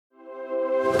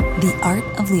The Art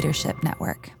of Leadership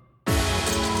Network.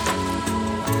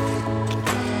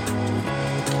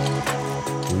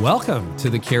 Welcome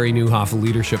to the Carey Nieuwhof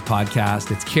Leadership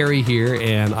Podcast. It's Carey here,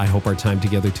 and I hope our time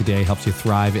together today helps you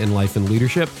thrive in life and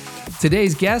leadership.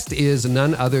 Today's guest is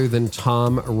none other than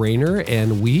Thom Rainer,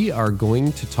 and we are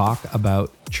going to talk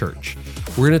about church.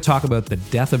 We're going to talk about the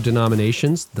death of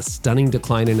denominations, the stunning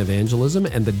decline in evangelism,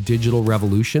 and the digital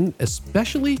revolution,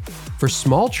 especially for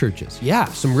small churches. Yeah,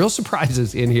 some real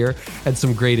surprises in here and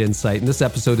some great insight. And this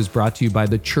episode is brought to you by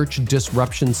the Church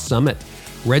Disruption Summit.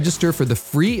 Register for the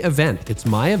free event. It's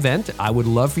my event. I would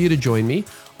love for you to join me.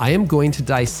 I am going to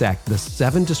dissect the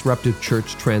 7 disruptive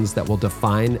church trends that will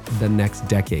define the next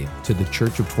decade to the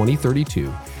Church of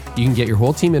 2032. You can get your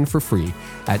whole team in for free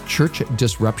at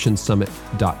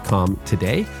churchdisruptionsummit.com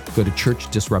today. Go to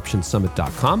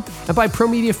churchdisruptionsummit.com and buy Pro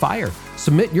Media Fire.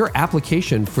 Submit your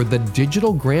application for the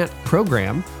digital grant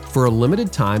program for a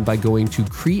limited time by going to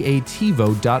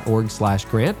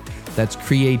creativo.org/grant. That's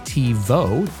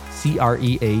Creativo,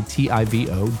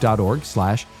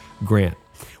 creativo.org/grant.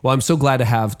 Well, I'm so glad to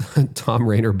have Thom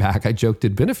Rainer back. I joked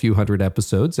it'd been a few hundred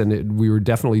episodes, and we were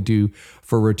definitely due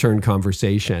for a return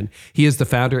conversation. He is the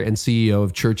founder and CEO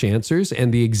of Church Answers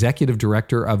and the executive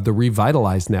director of the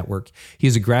Revitalize Network. He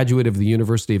is a graduate of the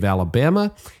University of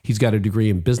Alabama. He's got a degree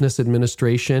in business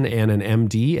administration and an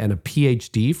MD and a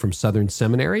PhD from Southern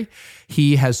Seminary.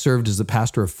 He has served as the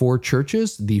pastor of 4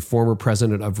 churches, the former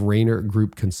president of Rainer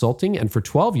Group Consulting, and for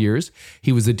 12 years,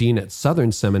 he was the dean at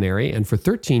Southern Seminary, and for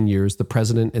 13 years, the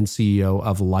president and CEO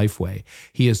of Lifeway.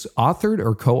 He has authored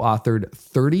or co-authored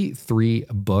 33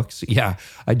 books. Yeah,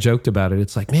 I joked about it.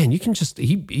 It's like, man, you can just,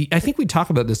 I think we talk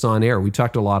about this on air. We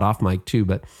talked a lot off mic too,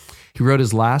 but he wrote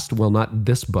his last, well, not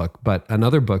this book, but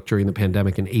another book during the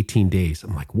pandemic in 18 days.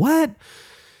 I'm like, what?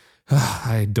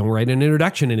 I don't write an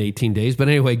introduction in 18 days. But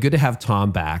anyway, good to have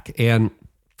Thom back. And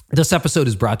this episode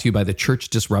is brought to you by the Church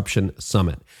Disruption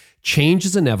Summit. Change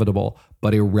is inevitable,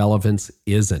 but irrelevance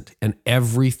isn't. And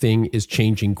everything is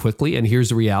changing quickly. And here's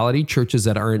the reality. Churches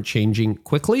that aren't changing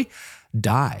quickly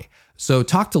die. So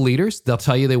talk to leaders. They'll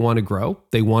tell you they want to grow.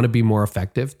 They want to be more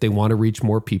effective. They want to reach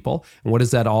more people. And what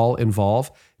does that all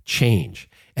involve? Change.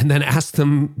 And then ask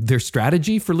them their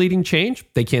strategy for leading change.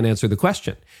 They can't answer the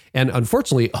question. And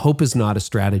unfortunately, hope is not a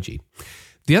strategy.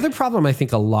 The other problem I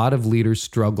think a lot of leaders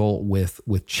struggle with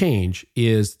change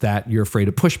is that you're afraid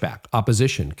of pushback,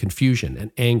 opposition, confusion, and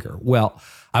anger. Well,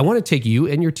 I want to take you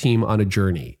and your team on a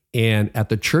journey. And at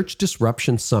the Church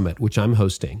Disruption Summit, which I'm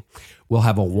hosting, we'll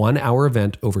have a 1-hour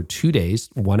event over 2 days,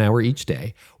 1 hour each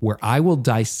day, where I will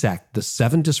dissect the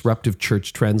 7 disruptive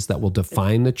church trends that will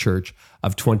define the church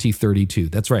of 2032.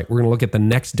 That's right. We're going to look at the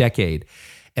next decade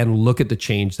and look at the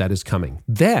change that is coming.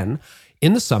 Then,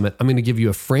 in the summit, I'm going to give you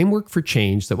a framework for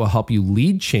change that will help you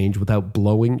lead change without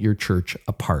blowing your church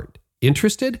apart.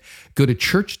 Interested? Go to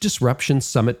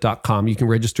churchdisruptionsummit.com. You can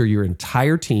register your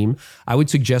entire team. I would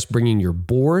suggest bringing your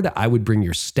board. I would bring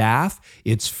your staff.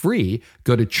 It's free.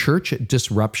 Go to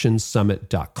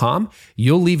churchdisruptionsummit.com.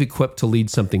 You'll leave equipped to lead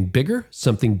something bigger,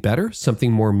 something better,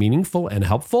 something more meaningful and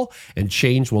helpful, and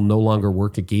change will no longer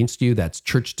work against you. That's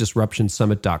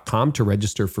churchdisruptionsummit.com to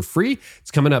register for free.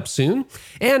 It's coming up soon.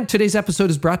 And today's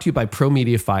episode is brought to you by Pro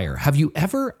Media Fire. Have you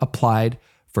ever applied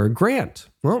for a grant?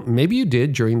 Well, maybe you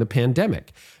did during the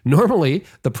pandemic. Normally,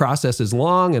 the process is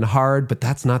long and hard, but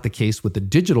that's not the case with the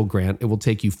digital grant. It will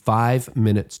take you 5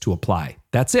 minutes to apply.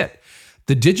 That's it.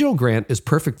 The digital grant is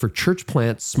perfect for church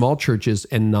plants, small churches,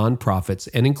 and nonprofits,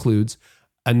 and includes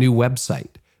a new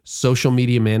website, social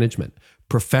media management,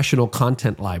 professional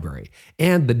content library,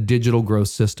 and the digital growth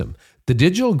system. The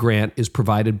digital grant is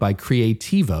provided by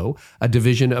Creativo, a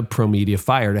division of Pro Media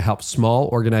Fire, to help small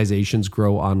organizations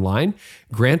grow online.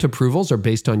 Grant approvals are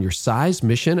based on your size,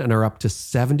 mission, and are up to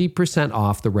 70%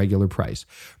 off the regular price.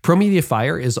 Pro Media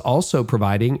Fire is also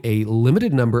providing a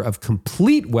limited number of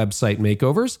complete website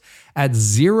makeovers at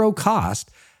zero cost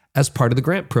as part of the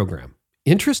grant program.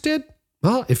 Interested?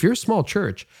 Well, if you're a small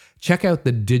church, check out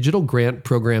the digital grant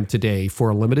program today for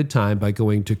a limited time by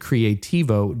going to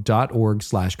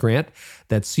creativo.org/grant.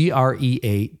 That's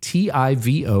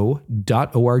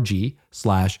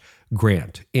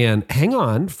creativo.org/grant. And hang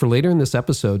on, for later in this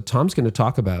episode, Thom's going to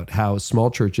talk about how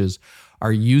small churches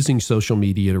are using social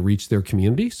media to reach their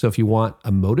community. So if you want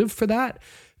a motive for that,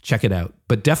 check it out.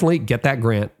 But definitely get that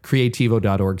grant,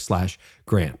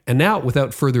 creativo.org/grant. And now,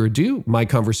 without further ado, my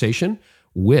conversation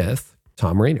with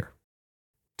Thom Rainer.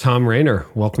 Thom Rainer,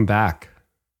 welcome back.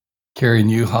 Carey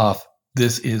Nieuwhof,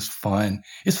 this is fun.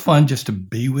 It's fun just to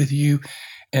be with you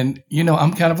And,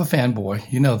 I'm kind of a fanboy.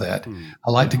 You know that.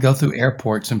 I like to go through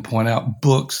airports and point out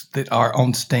books that are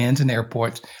on stands in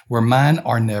airports where mine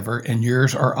are never and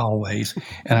yours are always.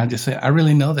 And I just say, I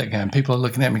really know that guy. And people are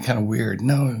looking at me kind of weird.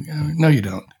 No, you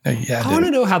don't. No, yeah, I want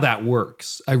to know how that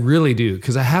works. I really do,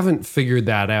 because I haven't figured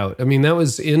that out. I mean, that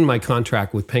was in my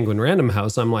contract with Penguin Random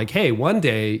House. I'm like, hey, one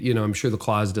day, I'm sure the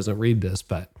clause doesn't read this,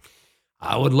 but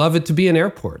I would love it to be in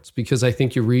airports, because I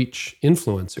think you reach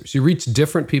influencers. You reach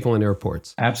different people in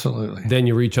airports. Absolutely. Then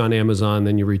you reach on Amazon,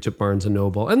 then you reach at Barnes &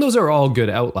 Noble. And those are all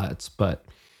good outlets. But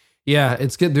yeah,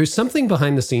 it's good. There's something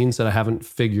behind the scenes that I haven't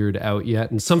figured out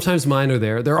yet. And sometimes mine are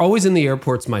there. They're always in the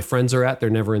airports my friends are at. They're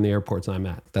never in the airports I'm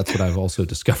at. That's what I've also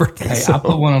discovered. Hey, I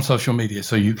put one on social media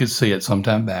so you could see it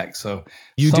sometime back. So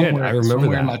you did. I remember somewhere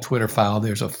that. In my Twitter file,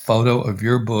 there's a photo of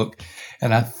your book.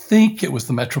 And I think it was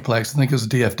the Metroplex. I think it was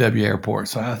the DFW airport.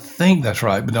 So I think that's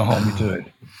right, but don't hold me to it.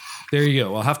 There you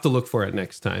go. I'll have to look for it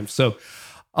next time. So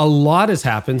a lot has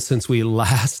happened since we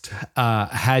last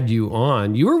had you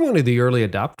on. You were one of the early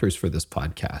adopters for this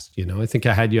podcast. I think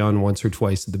I had you on once or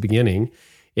twice at the beginning,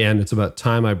 and it's about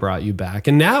time I brought you back.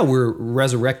 And now we're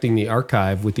resurrecting the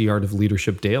archive with the Art of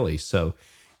Leadership Daily. So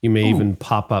you may even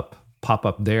pop up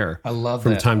there. I love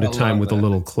from that. time to time with a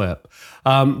little clip.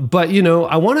 But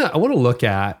I want to look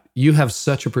at, you have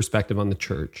such a perspective on the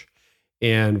church.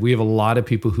 And we have a lot of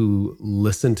people who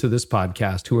listen to this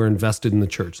podcast who are invested in the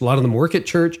church. A lot of them work at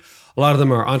church. A lot of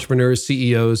them are entrepreneurs,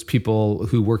 CEOs, people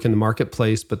who work in the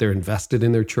marketplace, but they're invested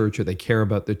in their church, or they care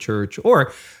about the church,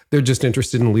 or they're just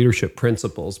interested in leadership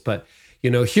principles. But,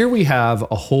 here we have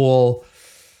a whole,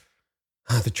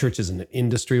 the church is an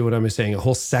industry, what am I saying? A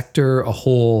whole sector, a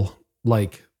whole,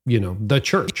 the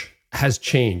church has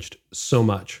changed so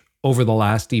much over the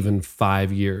last even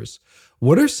 5 years.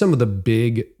 What are some of the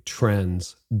big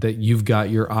trends that you've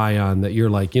got your eye on that you're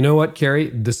like, you know what,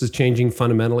 Carrie, this is changing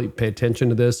fundamentally. Pay attention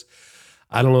to this.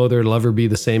 I don't know whether it'll ever be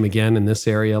the same again in this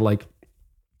area. Like,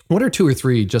 what are 2 or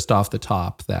 3 just off the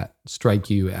top that strike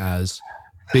you as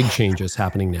big changes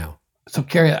happening now? So,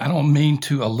 Carrie, I don't mean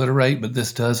to alliterate, but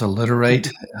this does alliterate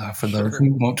for those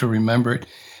who want to remember it.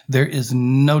 There is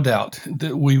no doubt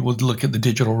that we would look at the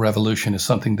digital revolution as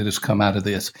something that has come out of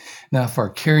this. Now, for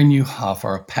Carrie Newhoff,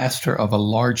 or a pastor of a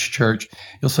large church,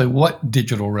 you'll say, what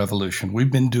digital revolution?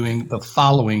 We've been doing the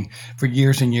following for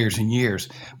years and years and years.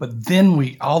 But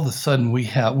then all of a sudden we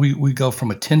go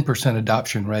from a 10%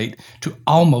 adoption rate to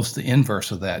almost the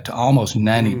inverse of that, to almost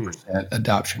 90%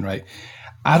 adoption rate.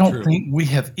 I don't think we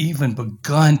have even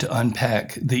begun to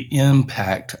unpack the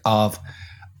impact of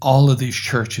all of these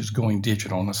churches going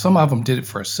digital. Now, some of them did it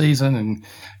for a season and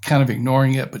kind of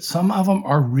ignoring it, but some of them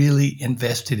are really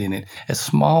invested in it. As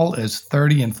small as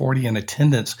 30 and 40 in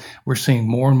attendance, we're seeing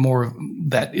more and more of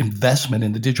that investment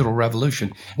in the digital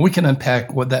revolution. And we can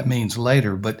unpack what that means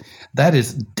later, but that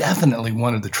is definitely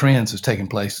one of the trends that's taking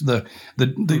place. The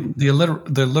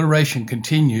alliteration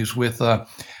continues with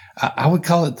I would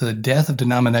call it the death of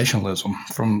denominationalism,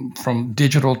 from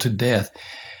digital to death.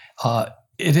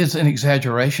 It is an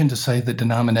exaggeration to say that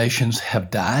denominations have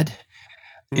died.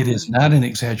 It is not an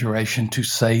exaggeration to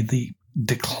say the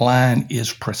decline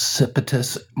is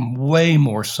precipitous, way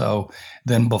more so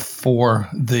than before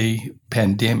the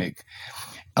pandemic.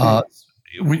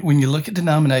 When you look at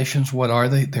denominations, what are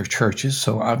they? They're churches.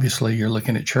 So obviously you're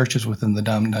looking at churches within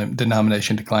the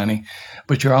denomination declining,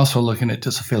 but you're also looking at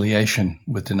disaffiliation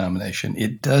with denomination.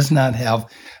 It does not have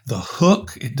the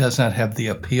hook. It does not have the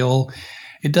appeal.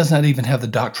 It does not even have the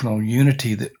doctrinal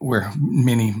unity where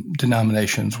many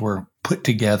denominations were put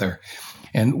together.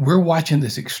 And we're watching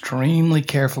this extremely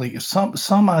carefully.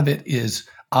 Some of it is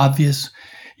obvious.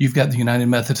 You've got the United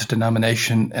Methodist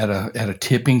denomination at a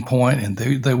tipping point, and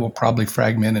they will probably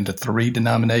fragment into 3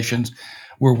 denominations.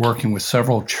 We're working with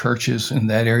several churches in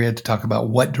that area to talk about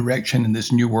what direction in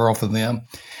this new world for them.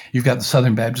 You've got the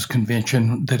Southern Baptist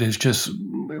Convention that has just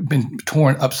been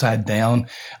torn upside down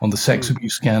on the sex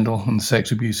abuse scandal and the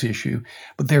sex abuse issue.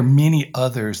 But there are many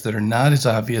others that are not as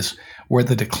obvious, where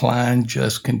the decline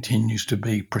just continues to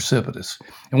be precipitous.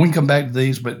 And we can come back to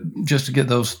these, but just to get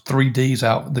those 3 Ds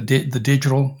out, the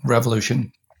digital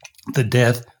revolution, the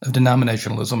death of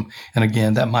denominationalism, and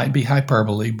again, that might be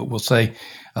hyperbole, but we'll say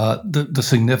the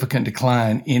significant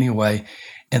decline anyway.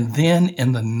 And then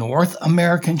in the North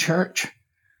American church,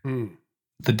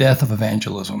 the death of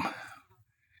evangelism.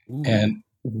 Ooh. And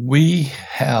we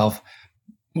have,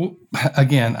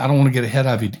 again, I don't want to get ahead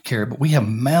of you, Carrie, but we have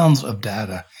mounds of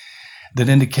data that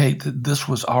indicate that this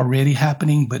was already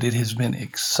happening, but it has been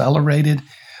accelerated.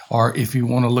 Or if you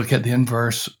want to look at the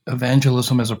inverse,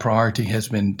 evangelism as a priority has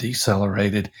been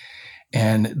decelerated.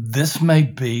 And this may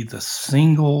be the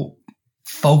single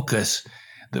focus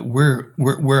that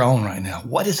we're on right now?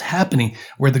 What is happening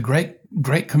where the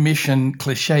Great Commission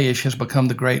cliche-ish has become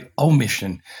the Great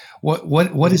Omission?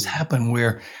 What has happened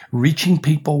where reaching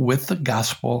people with the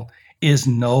gospel is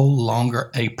no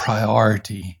longer a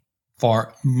priority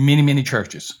for many, many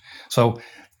churches? So,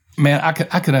 man, I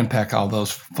could unpack all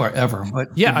those forever,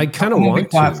 but yeah, I kind of want want to be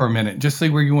quiet to for a minute. Just see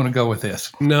where you want to go with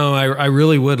this. No, I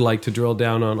really would like to drill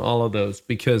down on all of those,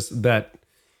 because that,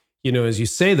 as you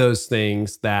say those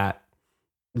things, that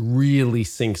really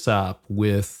syncs up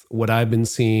with what I've been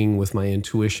seeing with my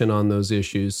intuition on those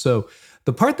issues. So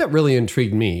the part that really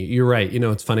intrigued me, you're right.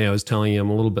 It's funny. I was telling you I'm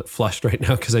a little bit flushed right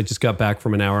now because I just got back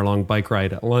from an hour-long bike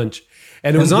ride at lunch.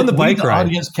 And it was on the bike ride. The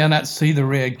audience cannot see the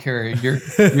red, Carrie.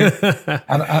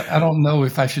 I don't know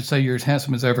if I should say you're as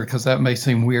handsome as ever, because that may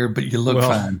seem weird, but you look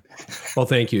fine. Well,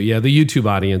 thank you. Yeah, the YouTube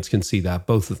audience can see that,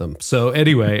 both of them. So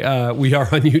anyway, we are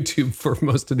on YouTube for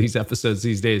most of these episodes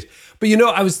these days. But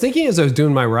I was thinking as I was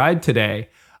doing my ride today,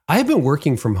 I've been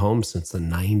working from home since the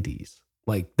 90s.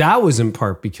 Like, that was in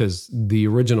part because the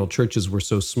original churches were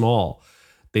so small.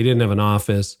 They didn't have an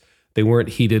office. They weren't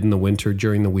heated in the winter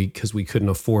during the week because we couldn't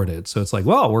afford it. So it's like,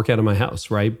 well, I'll work out of my house,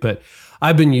 right? But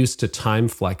I've been used to time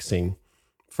flexing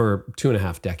for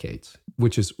 2.5 decades,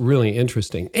 which is really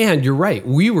interesting. And you're right.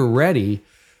 We were ready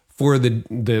for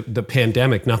the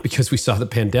pandemic, not because we saw the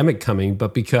pandemic coming,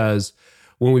 but because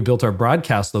when we built our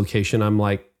broadcast location, I'm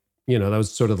like, that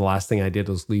was sort of the last thing I did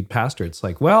as lead pastor. It's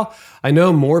like, well, I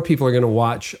know more people are going to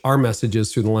watch our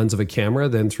messages through the lens of a camera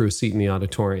than through a seat in the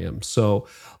auditorium. So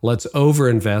let's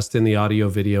overinvest in the audio,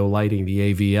 video, lighting,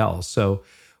 the AVL. So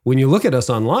when you look at us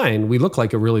online, we look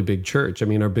like a really big church. I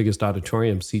mean, our biggest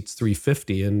auditorium seats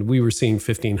 350, and we were seeing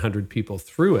 1,500 people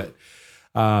through it,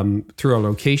 through our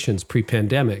locations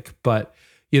pre-pandemic. But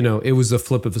it was a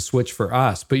flip of a switch for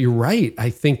us. But you're right. I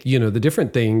think, the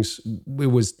different things, it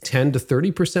was 10 to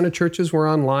 30% of churches were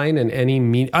online,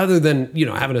 and other than,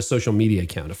 having a social media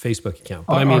account, a Facebook account.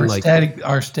 But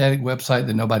our static website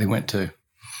that nobody went to.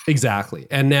 Exactly.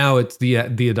 And now it's the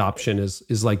adoption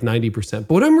is like 90%.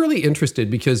 But what I'm really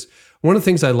interested, because one of the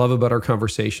things I love about our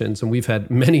conversations, and we've had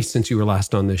many since you were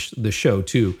last on this show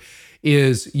too,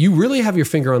 is you really have your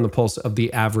finger on the pulse of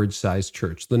the average size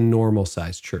church, the normal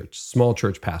size church, small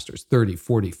church pastors, 30,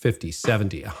 40, 50,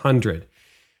 70, 100.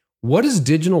 What does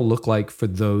digital look like for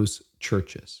those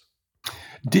churches?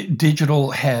 Digital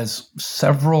has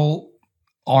several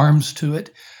arms to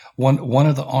it. One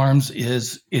of the arms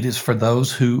is it is for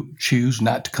those who choose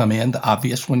not to come in, the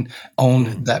obvious one,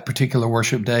 on that particular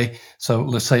worship day. So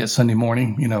let's say it's Sunday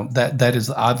morning, that is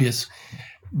the obvious.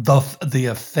 The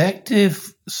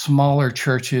effective smaller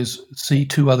churches see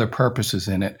two other purposes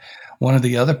in it. One of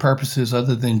the other purposes,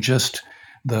 other than just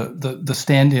the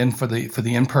stand-in for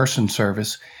the in-person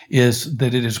service, is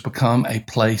that it has become a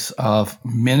place of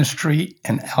ministry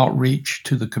and outreach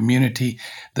to the community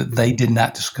that they did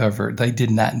not discover, they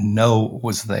did not know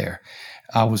was there.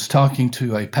 I was talking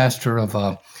to a pastor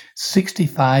of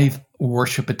 65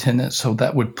 worship attendants, so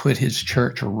that would put his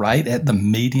church right at the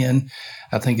median.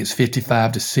 I think it's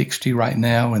 55 to 60 right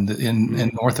now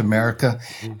in North America,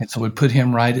 and so it would put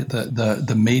him right at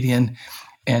the median.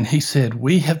 And he said,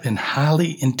 we have been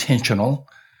highly intentional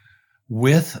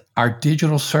with our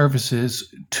digital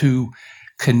services to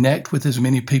connect with as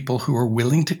many people who are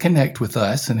willing to connect with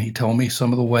us. And he told me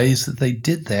some of the ways that they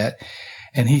did that.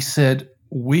 And he said,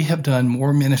 we have done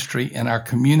more ministry in our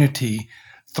community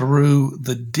through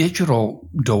the digital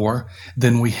door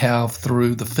than we have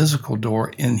through the physical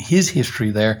door in his history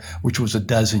there, which was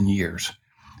 12 years.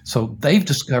 So they've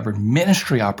discovered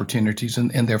ministry opportunities,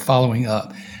 and they're following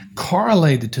up.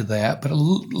 Correlated to that, but a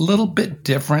little bit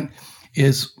different,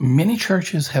 is many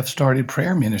churches have started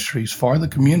prayer ministries for the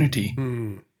community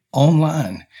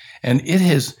online. And it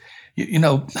has,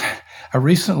 I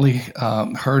recently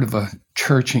heard of a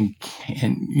church in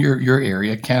your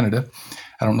area, Canada.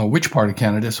 I don't know which part of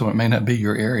Canada, so it may not be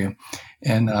your area.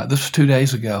 And this was 2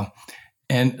 days ago.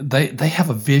 And they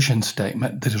have a vision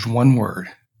statement that is one word: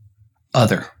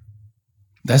 other.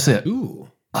 That's it. Ooh.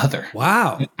 Other.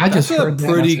 Wow. I just heard a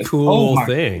pretty cool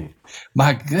thing.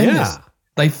 My goodness. Yeah.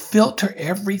 They filter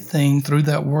everything through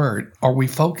that word. Are we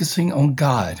focusing on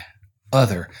God?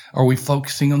 Other. Are we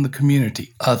focusing on the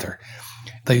community? Other.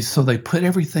 So they put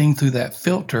everything through that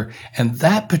filter, and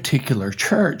that particular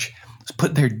church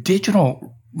put their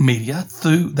digital media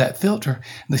through that filter.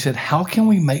 And they said, how can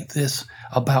we make this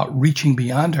about reaching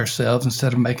beyond ourselves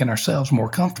instead of making ourselves more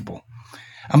comfortable?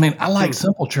 I mean, I like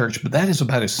simple church, but that is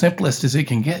about as simplest as it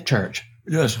can get, church.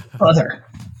 Just other.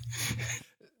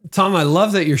 Thom, I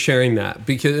love that you're sharing that,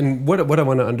 because and what I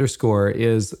want to underscore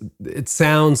is it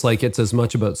sounds like it's as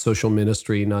much about social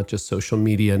ministry, not just social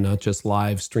media, not just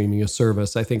live streaming a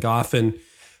service. I think often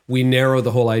we narrow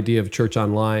the whole idea of church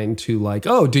online to like,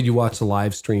 oh, did you watch the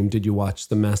live stream? Did you watch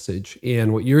the message?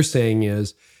 And what you're saying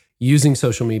is using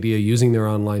social media, using their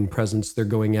online presence, they're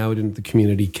going out into the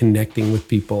community, connecting with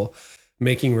people,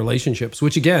 making relationships,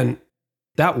 which again,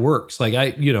 that works. Like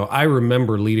I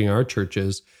remember leading our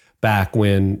churches back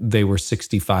when they were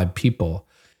 65 people.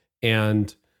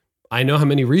 And I know how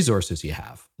many resources you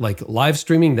have. Like live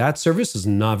streaming that service is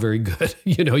not very good.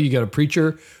 You got a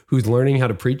preacher who's learning how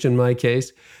to preach in my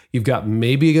case. You've got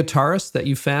maybe a guitarist that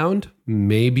you found,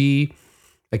 maybe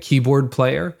a keyboard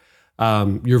player.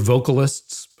 Your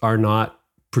vocalists are not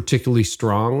particularly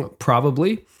strong,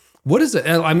 probably. What is it?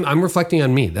 I'm reflecting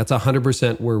on me. That's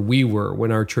 100% where we were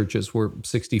when our churches were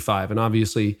 65. And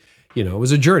obviously, it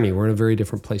was a journey. We're in a very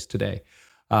different place today.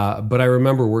 But I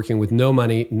remember working with no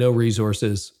money, no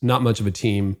resources, not much of a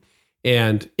team.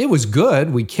 And it was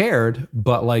good. We cared,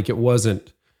 but like it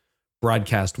wasn't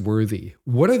broadcast worthy.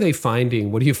 What are they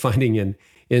finding? What are you finding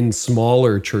in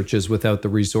smaller churches without the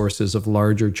resources of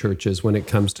larger churches when it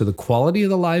comes to the quality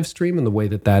of the live stream and the way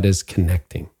that is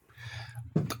connecting?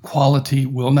 The quality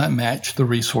will not match the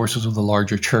resources of the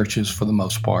larger churches for the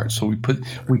most part. So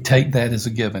we take that as a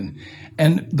given.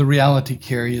 And the reality,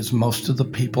 Carrie, is most of the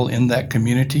people in that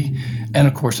community, and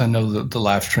of course I know that the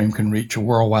live stream can reach a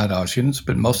worldwide audience,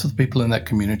 but most of the people in that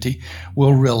community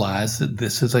will realize that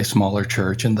this is a smaller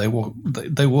church, and they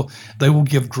will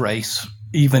give grace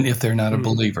even if they're not a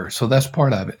believer. So that's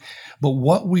part of it. But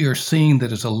what we are seeing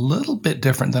that is a little bit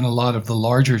different than a lot of the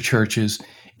larger churches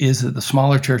is that the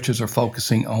smaller churches are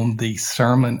focusing on the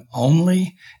sermon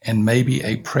only and maybe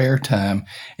a prayer time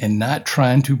and not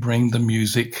trying to bring the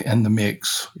music and the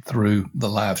mix through the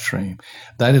live stream.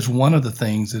 That is one of the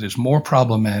things that is more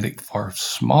problematic for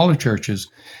smaller churches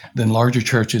than larger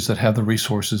churches that have the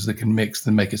resources that can mix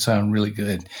and make it sound really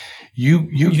good.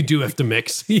 You do have to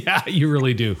mix. Yeah, you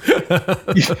really do.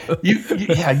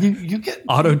 you get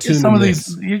auto-tune some of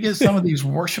these. You get some of these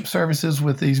worship services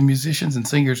with these musicians and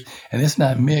singers, and it's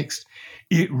not mixed.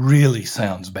 It really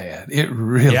sounds bad. It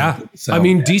really sounds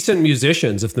bad. Decent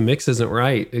musicians, if the mix isn't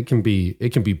right, it can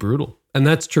be brutal. And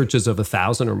that's churches of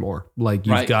 1,000 or more. Like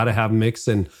you've got to have mix,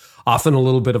 and often a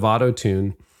little bit of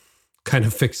auto-tune kind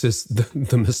of fixes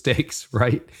the mistakes,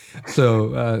 right?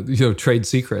 So, trade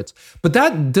secrets. But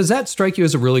does that strike you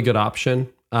as a really good option?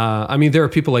 There are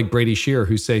people like Brady Shear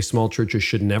who say small churches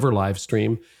should never live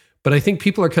stream, but I think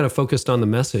people are kind of focused on the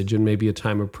message and maybe a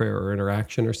time of prayer or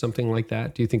interaction or something like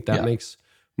that. Do you think that makes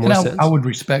more sense? I would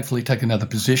respectfully take another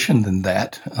position than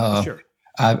that. Sure.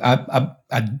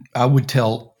 I would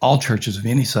tell all churches of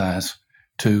any size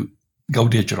to go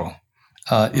digital.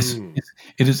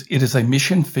 It is a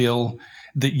mission field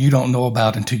that you don't know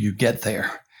about until you get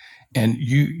there. And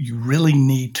you really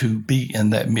need to be in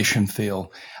that mission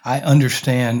field. I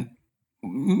understand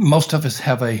most of us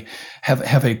have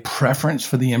a preference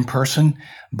for the in-person,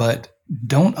 but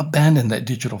don't abandon that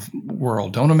digital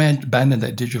world. Don't abandon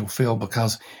that digital field,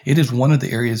 because it is one of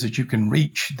the areas that you can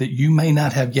reach that you may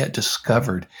not have yet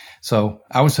discovered. So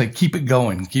I would say keep it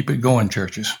going,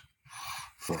 churches.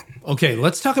 Okay,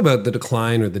 let's talk about the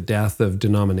decline or the death of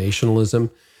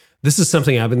denominationalism. This is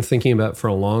something I've been thinking about for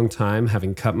a long time,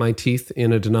 having cut my teeth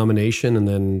in a denomination and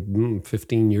then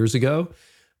 15 years ago,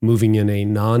 moving in a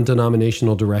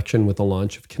non-denominational direction with the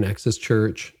launch of Connexus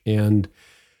Church. And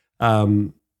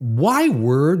why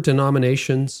were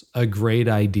denominations a great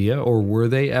idea, or were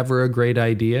they ever a great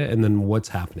idea? And then what's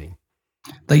happening?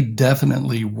 They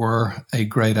definitely were a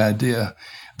great idea.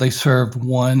 They served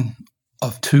one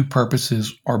of two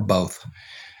purposes, or both.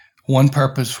 One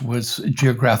purpose was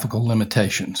geographical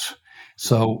limitations.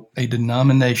 So a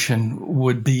denomination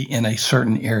would be in a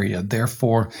certain area.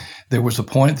 Therefore, there was a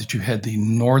point that you had the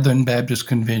Northern Baptist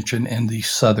Convention and the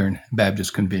Southern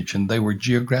Baptist Convention. They were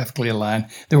geographically aligned.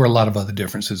 There were a lot of other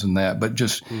differences in that, but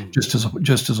just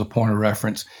as a point of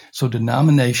reference. So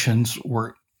denominations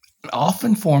were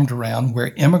often formed around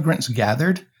where immigrants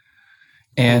gathered,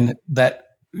 and that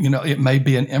it may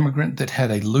be an immigrant that had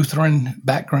a Lutheran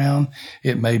background.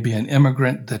 It may be an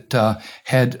immigrant that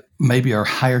had maybe a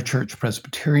higher church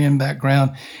Presbyterian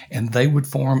background, and they would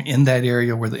form in that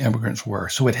area where the immigrants were.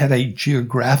 So it had a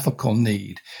geographical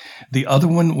need. The other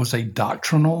one was a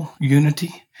doctrinal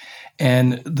unity.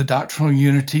 And the doctrinal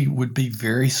unity would be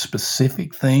very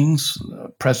specific things.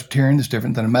 Presbyterian is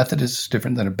different than a Methodist, is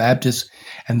different than a Baptist,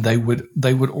 and they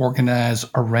would organize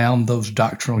around those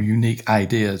doctrinal unique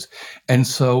ideas. And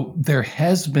so there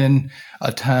has been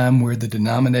a time where the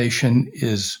denomination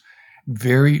is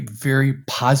very, very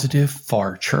positive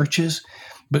for churches.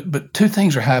 But two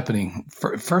things are happening.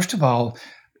 First of all,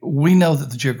 we know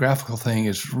that the geographical thing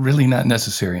is really not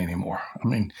necessary anymore. I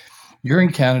mean, you're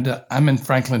in Canada, I'm in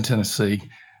Franklin, Tennessee,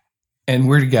 and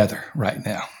we're together right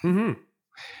now. Mm-hmm.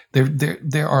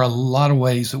 There are a lot of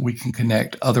ways that we can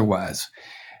connect otherwise.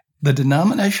 The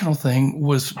denominational thing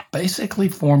was basically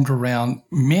formed around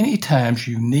many times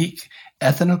unique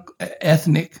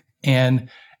ethnic and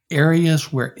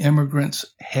areas where immigrants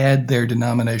had their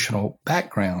denominational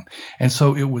background. And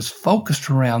so it was focused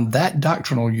around that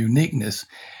doctrinal uniqueness.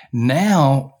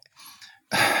 Now,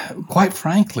 quite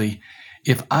frankly,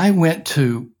 if I went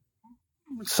to,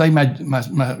 say, my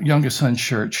youngest son's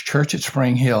church at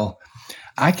Spring Hill,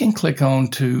 I can click on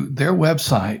to their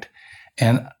website,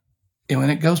 and when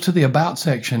it goes to the About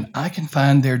section, I can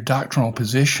find their doctrinal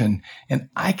position, and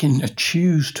I can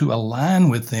choose to align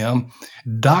with them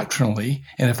doctrinally.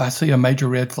 And if I see a major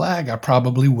red flag, I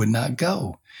probably would not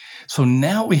go. So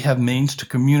now we have means to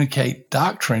communicate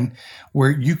doctrine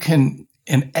where you can,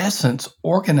 in essence,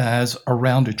 organize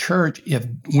around a church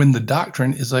when the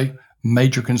doctrine is a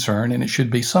major concern, and it should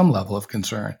be some level of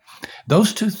concern.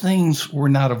 Those two things were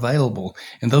not available,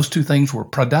 and those two things were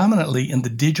predominantly in the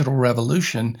digital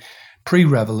revolution,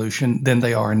 pre-revolution, than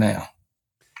they are now.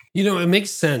 It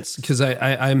makes sense because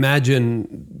I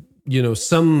imagine,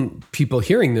 some people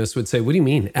hearing this would say, what do you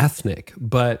mean ethnic?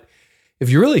 But if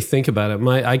you really think about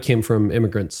it, I came from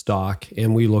immigrant stock,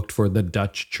 and we looked for the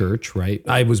Dutch church, right?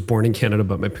 I was born in Canada,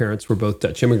 but my parents were both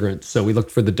Dutch immigrants. So we looked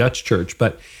for the Dutch church.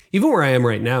 But even where I am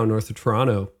right now, north of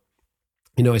Toronto,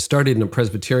 I started in a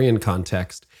Presbyterian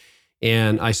context,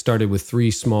 and I started with 3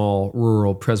 small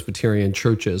rural Presbyterian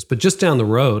churches. But just down the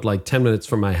road, like 10 minutes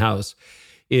from my house,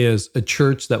 is a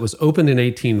church that was opened in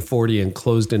 1840 and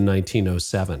closed in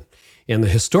 1907. And the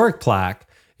historic plaque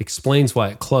explains why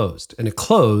it closed. And it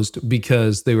closed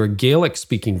because they were a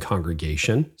Gaelic-speaking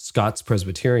congregation, Scots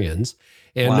Presbyterians,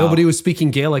 and nobody was speaking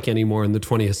Gaelic anymore in the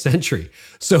 20th century.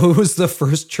 So it was the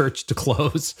first church to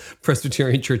close,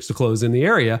 Presbyterian church to close in the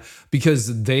area,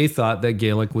 because they thought that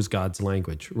Gaelic was God's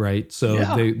language, right? So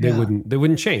they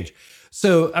wouldn't change.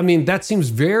 So, I mean, that seems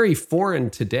very foreign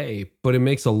today, but it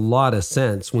makes a lot of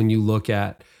sense when you look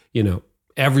at,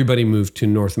 everybody moved to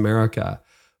North America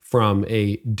from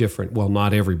a different, well,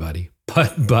 not everybody,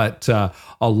 but a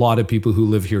lot of people who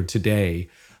live here today,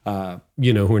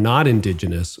 who are not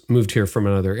indigenous, moved here from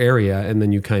another area, and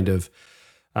then you kind of,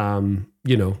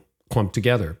 clump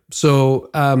together. So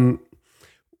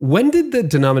when did the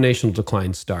denominational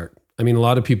decline start? I mean, a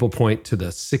lot of people point to the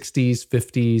 60s,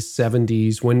 50s,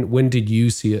 70s. When did you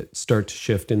see it start to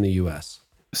shift in the U.S.?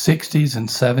 60s and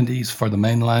 70s for the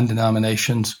mainline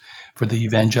denominations, for the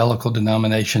evangelical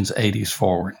denominations, 80s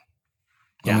forward.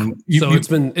 Yeah. I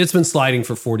mean, it's been sliding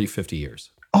for 40, 50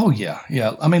 years. Oh, yeah.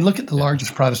 I mean, look at the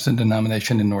largest Protestant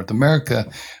denomination in North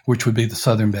America, which would be the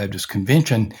Southern Baptist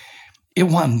Convention. It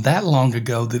wasn't that long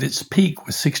ago that its peak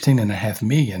was 16.5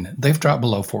 million. They've dropped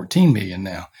below 14 million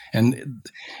now. And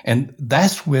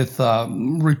that's with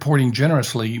reporting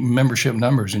generously membership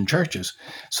numbers in churches.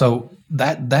 So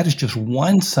that is just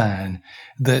one sign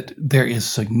that there is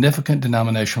significant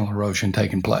denominational erosion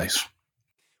taking place.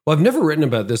 Well, I've never written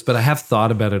about this, but I have thought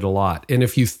about it a lot. And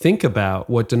if you think about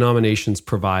what denominations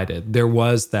provided, there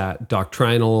was that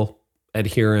doctrinal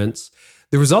adherence.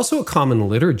 There was also a common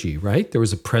liturgy, right? There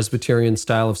was a Presbyterian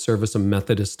style of service, a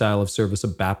Methodist style of service, a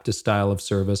Baptist style of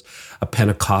service, a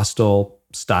Pentecostal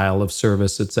style of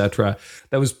service, etc.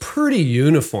 That was pretty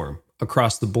uniform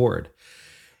across the board.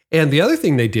 And the other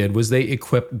thing they did was they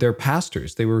equipped their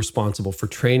pastors. They were responsible for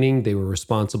training. They were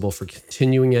responsible for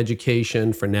continuing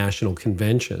education, for national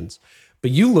conventions.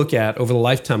 But you look at over the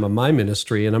lifetime of my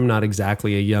ministry, and I'm not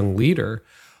exactly a young leader,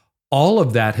 all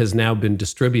of that has now been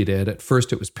distributed. At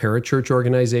first, it was parachurch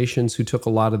organizations who took a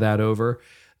lot of that over.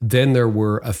 Then there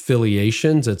were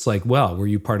affiliations. It's like, well, were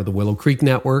you part of the Willow Creek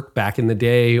Network back in the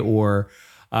day? Or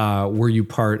were you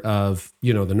part of,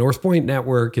 the North Point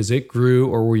Network as it grew?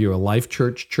 Or were you a Life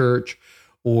Church?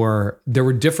 Or there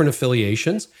were different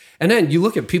affiliations. And then you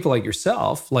look at people like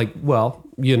yourself, like, well,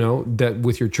 that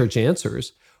with your Church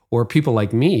Answers, or people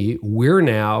like me,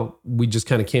 we just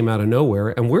kind of came out of nowhere,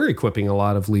 and we're equipping a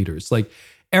lot of leaders. Like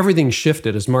everything's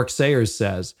shifted. As Mark Sayers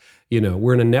says,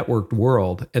 we're in a networked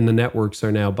world, and the networks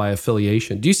are now by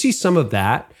affiliation. Do you see some of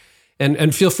that?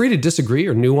 And feel free to disagree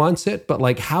or nuance it, but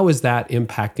like, how is that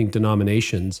impacting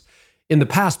denominations in the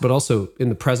past, but also in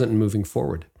the present and moving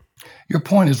forward? Your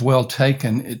point is well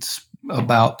taken. It's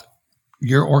about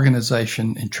your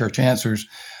organization and Church Answers.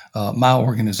 My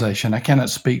organization, I cannot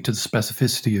speak to the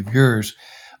specificity of yours,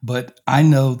 but I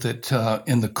know that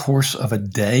in the course of a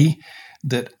day,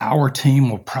 that our team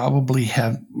will probably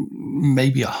have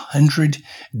maybe 100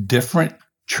 different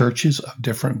churches of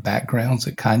different backgrounds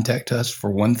that contact us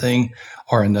for one thing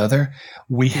or another.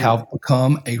 We have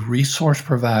become a resource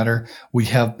provider. We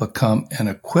have become an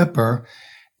equipper.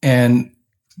 And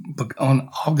on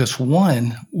August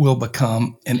 1, we'll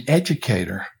become an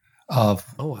educator of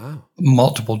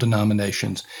multiple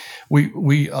denominations.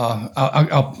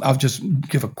 I'll just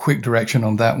give a quick direction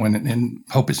on that one and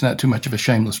hope it's not too much of a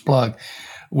shameless plug.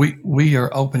 We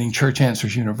are opening Church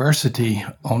Answers University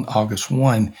on August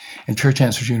 1, and Church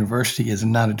Answers University is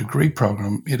not a degree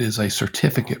program. It is a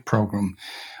certificate program.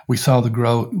 We saw the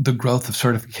growth of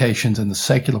certifications in the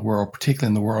secular world, particularly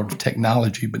in the world of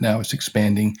technology, but now it's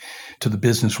expanding to the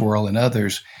business world and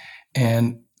others.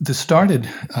 And this started,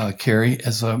 Carrie,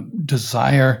 as a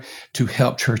desire to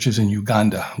help churches in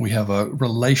Uganda. We have a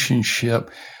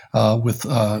relationship with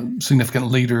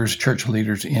significant leaders, church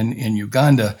leaders in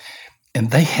Uganda, and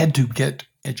they had to get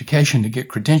education to get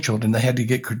credentialed, and they had to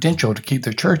get credentialed to keep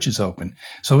their churches open.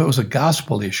 So it was a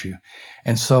gospel issue.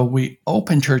 And so we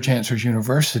opened Church Answers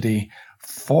University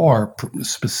for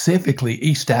specifically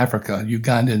East Africa,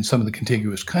 Uganda, and some of the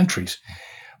contiguous countries.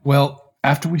 Well,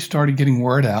 after we started getting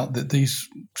word out that these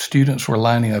students were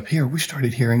lining up here, we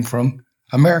started hearing from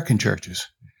American churches.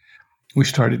 We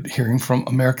started hearing from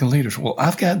American leaders. Well,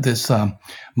 I've got this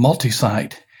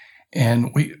multi-site,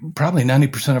 and we probably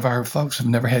 90% of our folks have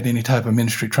never had any type of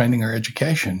ministry training or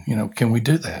education. Can we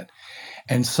do that?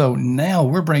 And so now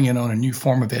we're bringing on a new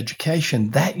form of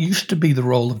education. That used to be the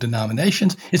role of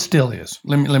denominations. It still is.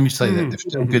 Let me say that. There's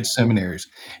still good seminaries.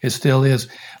 It still is.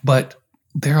 But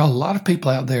there are a lot of people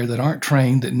out there that aren't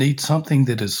trained, that need something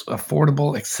that is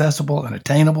affordable, accessible, and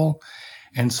attainable.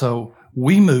 And so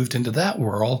we moved into that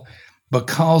world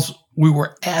because we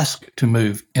were asked to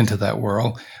move into that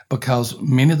world, because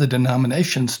many of the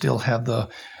denominations still have the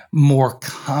more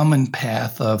common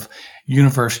path of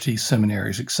universities,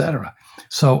 seminaries, etc.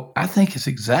 So I think it's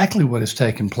exactly what has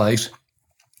taken place.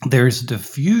 There's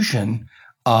diffusion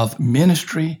of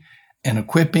ministry and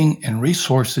equipping and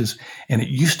resources, and it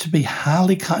used to be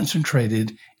highly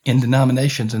concentrated in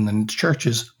denominations and the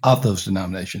churches of those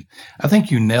denominations. I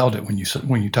think you nailed it when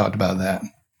you talked about that.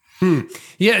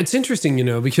 Yeah, it's interesting,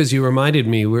 because you reminded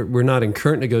me, we're not in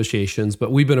current negotiations,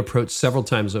 but we've been approached several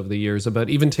times over the years about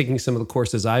even taking some of the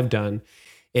courses I've done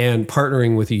and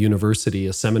partnering with a university,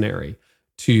 a seminary,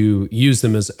 to use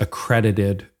them as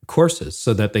accredited courses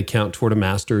so that they count toward a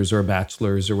master's or a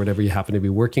bachelor's or whatever you happen to be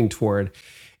working toward.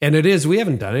 And we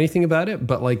haven't done anything about it,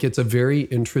 but it's a very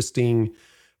interesting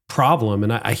problem.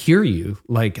 And I hear you.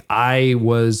 I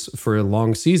was, for a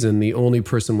long season, the only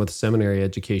person with seminary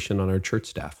education on our church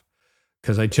staff,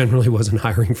 because I generally wasn't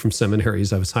hiring from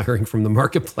seminaries. I was hiring from the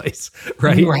marketplace,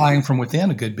 right? You were hiring from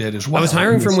within a good bit as well. I was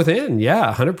hiring from within.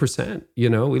 Yeah, 100%.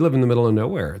 We live in the middle of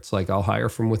nowhere. It's I'll hire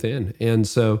from within. And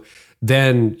so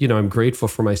then, I'm grateful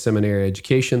for my seminary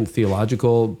education,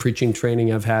 theological preaching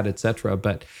training I've had, et cetera.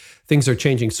 But things are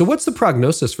changing. So what's the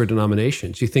prognosis for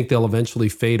denominations? Do you think they'll eventually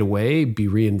fade away, be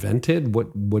reinvented?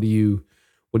 What do you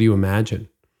imagine?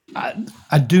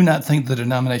 I do not think the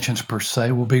denominations per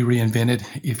se will be reinvented.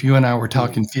 If you and I were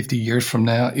talking 50 years from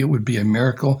now, it would be a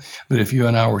miracle. But if you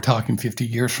and I were talking 50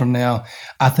 years from now,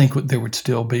 I think there would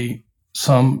still be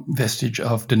some vestige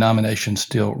of denominations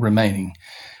still remaining,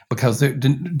 because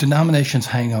denominations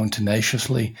hang on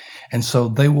tenaciously, and so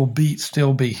they will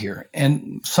still be here.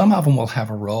 And some of them will have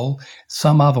a role,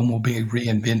 some of them will be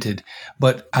reinvented.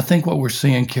 But I think what we're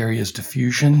seeing, Carrie, is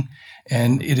diffusion,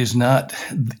 and it is not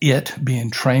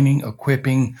being training,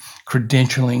 equipping,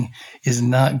 credentialing is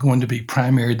not going to be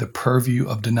primarily the purview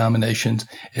of denominations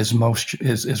as much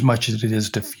as it is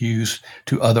diffused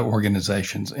to other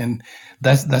organizations. And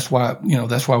that's why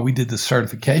we did the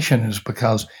certification, is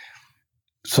because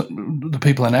the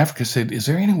people in Africa said, "Is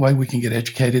there any way we can get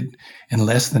educated in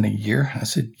less than a year?" I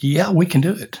said, "Yeah, we can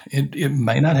do it. It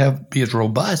may not be as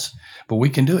robust, but we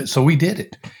can do it." So we did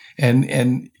it,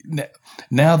 and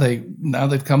now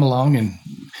they've come along, and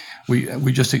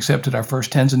we just accepted our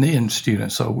first Tanzanian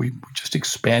student. So we just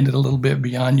expanded a little bit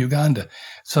beyond Uganda.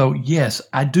 So yes,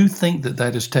 I do think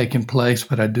that is taking place,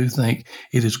 but I do think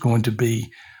it is going to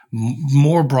be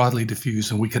more broadly diffused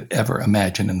than we could ever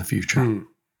imagine in the future.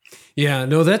 Yeah,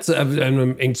 no,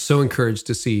 I'm so encouraged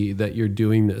to see that you're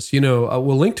doing this.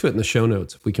 We'll link to it in the show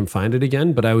notes if we can find it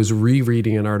again, but I was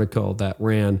rereading an article that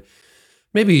ran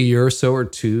maybe a year or so or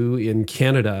two in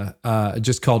Canada,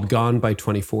 just called Gone by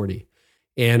 2040.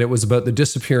 And it was about the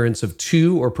disappearance of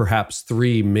 2 or perhaps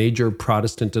 3 major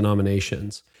Protestant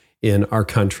denominations in our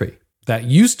country. That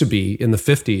used to be, in the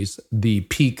 50s, the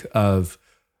peak of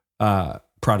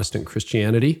Protestant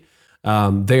Christianity.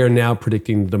 They are now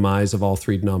predicting the demise of all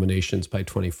three denominations by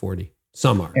 2040.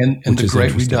 Some are. And the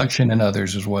Great Reduction in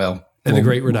others as well. And the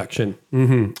Great Reduction.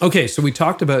 Mm-hmm. Okay, so we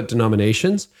talked about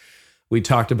denominations. We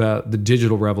talked about the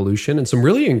digital revolution and some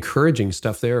really encouraging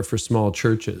stuff there for small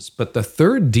churches. But the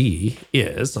third D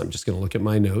is, I'm just going to look at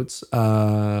my notes.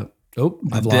 I've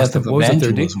lost it. What was the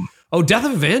third D? Oh, death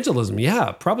of evangelism.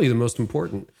 Yeah, probably the most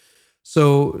important.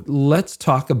 So let's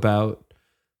talk about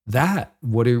that.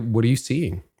 What are you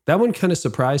seeing? That one kind of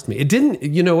surprised me. It didn't,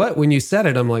 you know what? When you said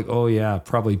it, I'm like, oh yeah,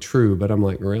 probably true. But I'm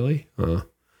like, really?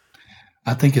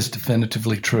 I think it's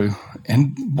definitively true.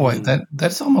 And boy,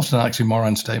 that's almost an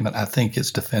oxymoron statement. I think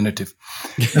it's definitive.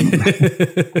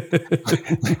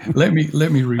 let me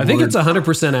reword. I think it's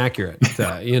 100% accurate.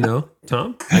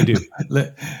 Thom? I do.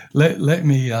 Let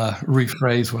me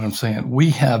rephrase what I'm saying. We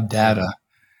have data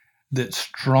that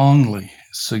strongly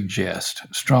suggest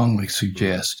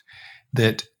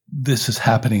that this is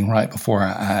happening right before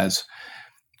our eyes.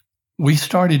 We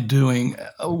started doing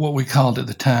what we called at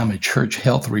the time a church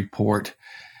health report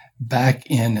back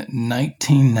in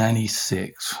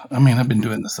 1996. I mean, I've been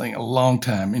doing this thing a long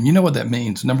time. And you know what that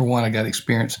means? Number one, I got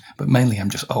experience, but mainly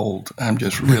I'm just old. I'm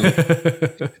just really.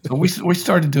 So we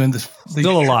started doing this.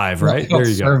 Still alive, right? There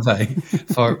you go. Survey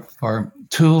for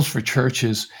tools for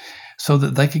churches so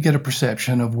that they could get a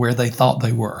perception of where they thought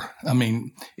they were. I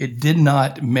mean, it did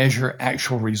not measure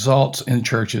actual results in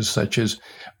churches such as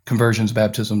conversions,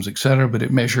 baptisms, et cetera, but it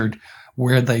measured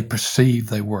where they perceived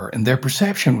they were. And their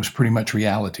perception was pretty much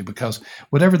reality because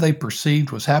whatever they perceived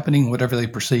was happening, whatever they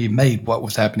perceived made what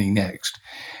was happening next.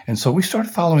 And so we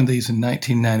started following these in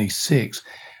 1996.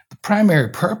 The primary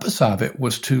purpose of it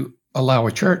was to allow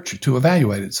a church to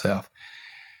evaluate itself.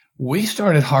 We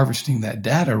started harvesting that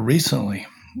data recently.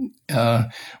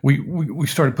 We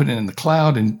started putting it in the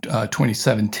cloud in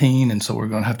 2017, and so we're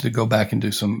going to have to go back and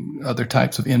do some other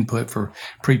types of input for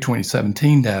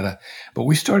pre-2017 data. But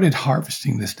we started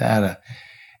harvesting this data,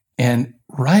 and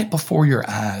right before your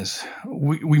eyes,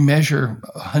 we measure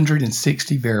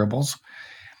 160 variables,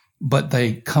 but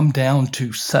they come down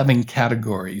to 7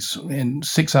 categories, and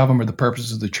 6 of them are the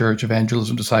purposes of the church: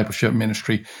 evangelism, discipleship,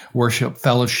 ministry, worship,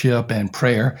 fellowship, and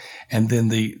prayer. And then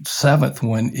the 7th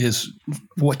one is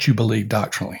what you believe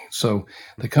doctrinally. So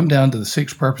they come down to the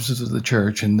 6 purposes of the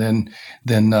church, and then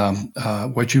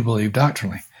what you believe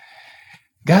doctrinally.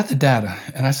 Got the data,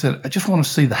 and I said, I just want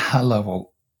to see the high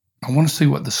level. I want to see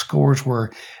what the scores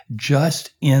were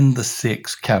just in the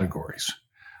 6 categories.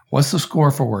 What's the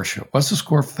score for worship? What's the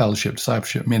score for fellowship,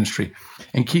 discipleship, ministry?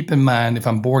 And keep in mind, if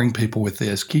I'm boring people with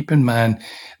this, keep in mind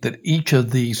that each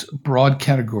of these broad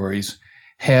categories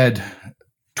had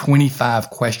 25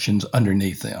 questions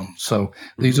underneath them. So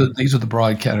these are the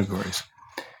broad categories.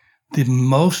 The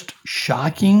most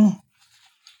shocking,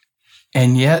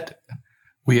 and yet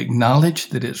we acknowledge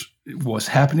that it was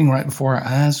happening right before our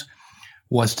eyes,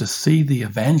 was to see the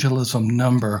evangelism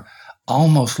number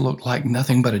almost looked like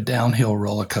nothing but a downhill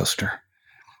roller coaster.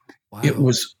 Wow. It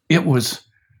was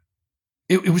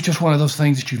just one of those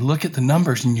things that you look at the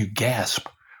numbers and you gasp.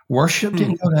 Worship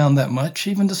didn't go down that much.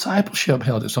 Even discipleship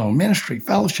held its own. Ministry,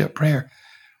 fellowship, prayer,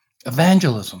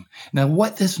 evangelism. Now,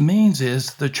 what this means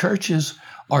is the churches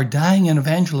are dying in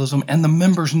evangelism, and the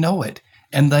members know it,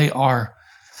 and they're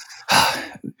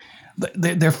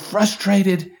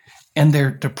frustrated. And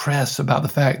they're depressed about the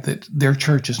fact that their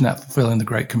church is not fulfilling the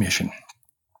Great Commission.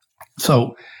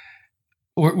 So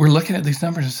we're looking at these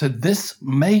numbers and said, this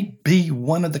may be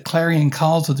one of the clarion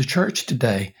calls of the church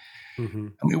today. Mm-hmm.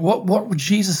 I mean, what were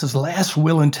Jesus' last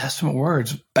will and testament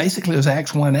words? Basically, it was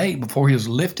Acts 1:8, before he was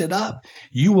lifted up.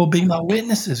 You will be my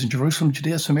witnesses in Jerusalem,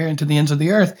 Judea, Samaria, and to the ends of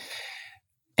the earth.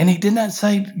 And he did not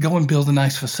say, go and build the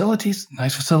nice facilities.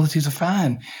 Nice facilities are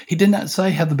fine. He did not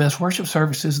say, have the best worship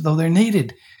services, though they're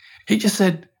needed. He just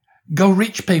said, go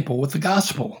reach people with the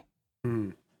gospel.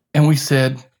 And we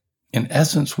said, in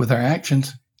essence, with our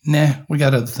actions, we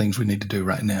got other things we need to do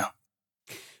right now.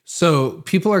 So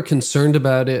people are concerned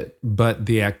about it, but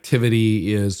the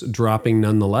activity is dropping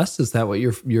nonetheless. Is that what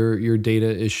your data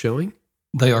is showing?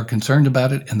 They are concerned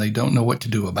about it, and they don't know what to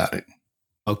do about it.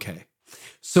 Okay.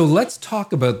 So let's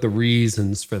talk about the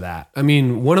reasons for that. I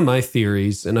mean, one of my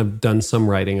theories, and I've done some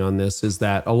writing on this, is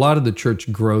that a lot of the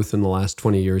church growth in the last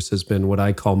 20 years has been what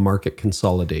I call market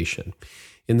consolidation.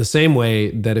 In the same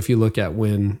way that if you look at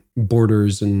when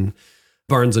Borders and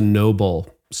Barnes and Noble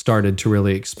started to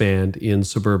really expand in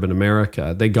suburban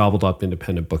America, they gobbled up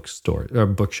independent bookstores or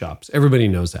bookshops. Everybody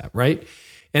knows that, right?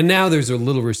 And now there's a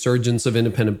little resurgence of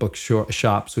independent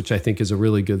bookshops, which I think is a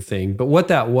really good thing. But what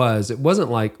that was, it wasn't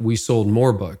like we sold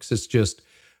more books. It's just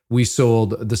we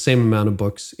sold the same amount of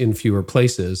books in fewer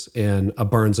places, and a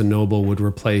Barnes and Noble would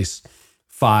replace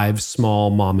 5 small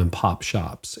mom and pop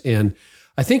shops. And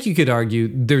I think you could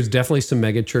argue there's definitely some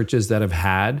mega churches that have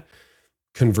had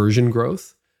conversion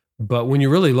growth. But when you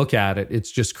really look at it,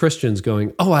 it's just Christians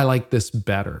going, oh, I like this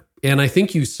better. And I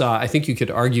think you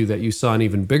could argue that you saw an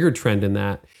even bigger trend in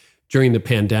that during the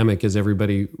pandemic as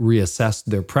everybody reassessed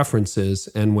their preferences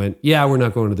and went, yeah, we're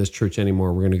not going to this church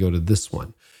anymore. We're going to go to this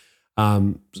one.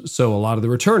 So a lot of the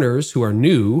returners who are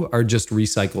new are just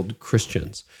recycled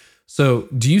Christians. So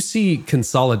do you see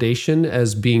consolidation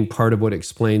as being part of what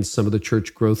explains some of the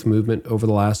church growth movement over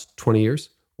the last 20 years?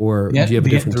 Or do you have a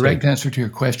different The direct take? answer to your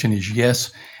question is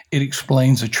yes, it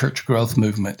explains the church growth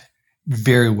movement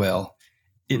very well.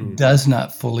 It does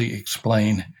not fully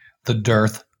explain the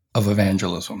dearth of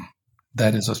evangelism.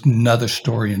 That is another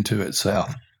story into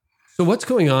itself. So what's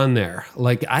going on there?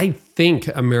 Like, I think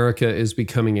America is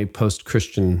becoming a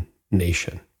post-Christian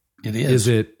nation. It is.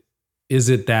 Is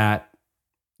it that,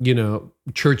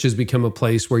 church has become a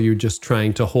place where you're just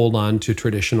trying to hold on to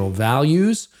traditional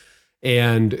values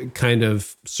and kind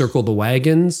of circle the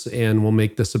wagons and we'll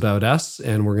make this about us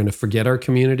and we're going to forget our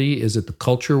community? Is it the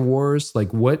culture wars?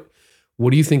 Like, what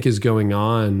do you think is going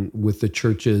on with the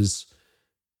church's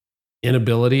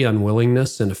inability,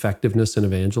 unwillingness, and effectiveness in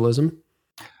evangelism?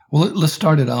 Well, let's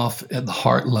start it off at the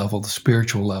heart level, the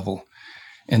spiritual level,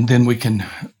 and then we can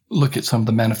look at some of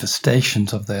the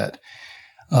manifestations of that.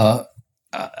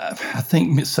 I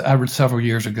think I read several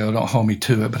years ago, don't hold me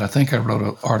to it, but I think I wrote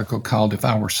an article called If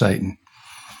I Were Satan.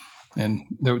 And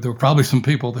there were probably some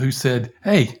people who said,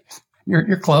 hey,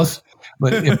 you're close.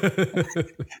 But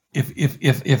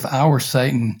if I were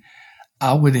Satan,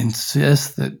 I would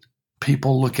insist that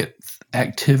people look at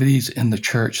activities in the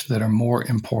church that are more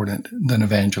important than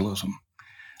evangelism.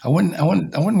 I wouldn't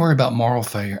worry about moral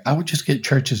failure. I would just get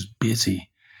churches busy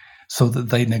so that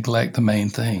they neglect the main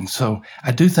thing. So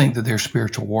I do think that there's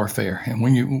spiritual warfare. And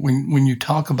when you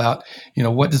talk about,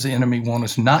 what does the enemy want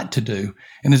us not to do?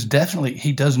 And it's definitely,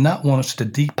 he does not want us to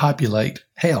depopulate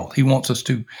hell.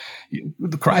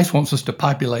 Christ wants us to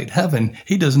populate heaven.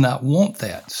 He does not want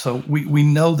that. So we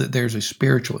know that there's a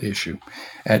spiritual issue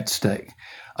at stake.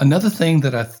 Another thing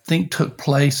that I think took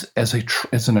place as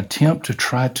an attempt to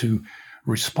try to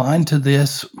respond to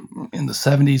this in the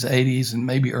 70s, 80s, and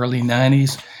maybe early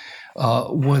 90s,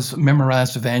 was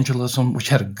memorized evangelism, which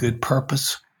had a good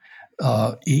purpose.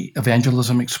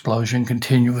 Evangelism Explosion,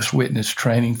 Continuous Witness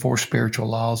Training, 4 Spiritual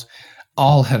Laws,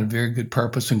 all had a very good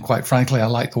purpose. And quite frankly, I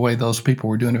like the way those people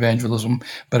were doing evangelism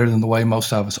better than the way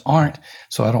most of us aren't.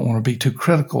 So I don't want to be too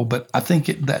critical, but I think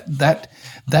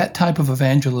that type of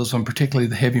evangelism, particularly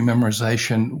the heavy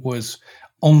memorization, was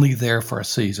only there for a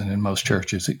season in most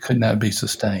churches. It could not be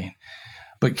sustained.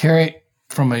 But Carrie,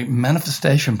 from a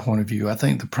manifestation point of view, I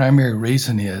think the primary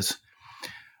reason is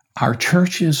our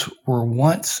churches were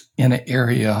once in an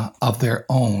area of their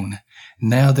own.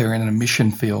 Now they're in a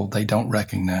mission field they don't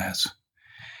recognize.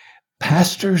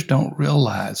 Pastors don't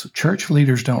realize, church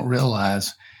leaders don't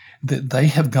realize that they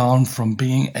have gone from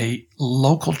being a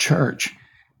local church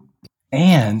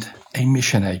and a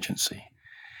mission agency.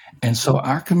 And so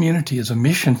our community is a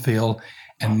mission field,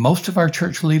 and most of our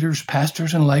church leaders,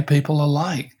 pastors and lay people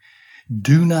alike,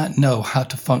 do not know how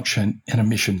to function in a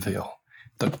mission field.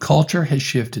 The culture has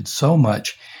shifted so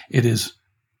much. It is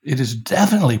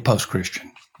definitely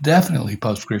post-Christian,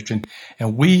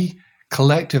 and we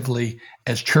collectively,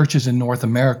 as churches in North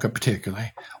America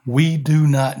particularly, we do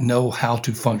not know how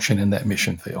to function in that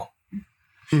mission field.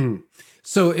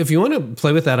 So if you want to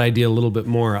play with that idea a little bit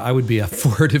more, I would be up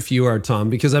for it if you are, Thom,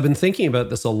 because I've been thinking about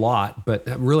this a lot, but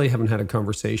really haven't had a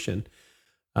conversation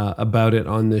about it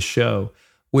on this show,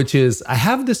 which is I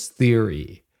have this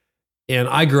theory, and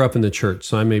I grew up in the church,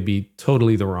 so I may be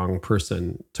totally the wrong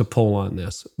person to pull on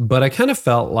this, but I kind of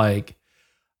felt like,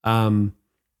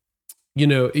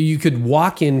 you could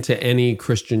walk into any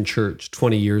Christian church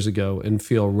 20 years ago and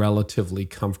feel relatively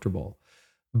comfortable.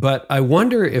 But I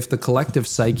wonder if the collective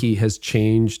psyche has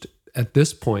changed at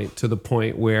this point to the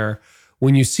point where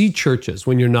when you see churches,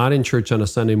 when you're not in church on a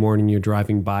Sunday morning, you're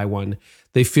driving by one,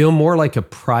 they feel more like a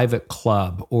private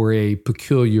club or a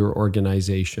peculiar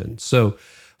organization. So,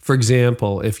 for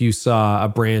example, if you saw a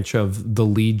branch of the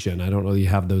Legion, I don't know if you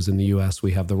have those in the US,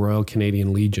 we have the Royal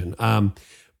Canadian Legion,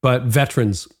 but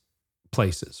veterans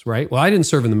places, right? Well, I didn't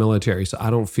serve in the military, so I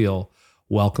don't feel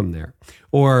welcome there.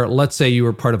 Or let's say you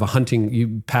were part of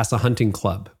you pass a hunting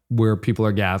club where people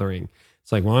are gathering.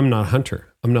 It's like, well, I'm not a hunter.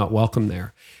 I'm not welcome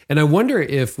there. And I wonder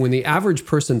if when the average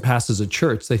person passes a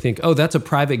church, they think, oh, that's a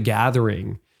private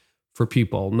gathering for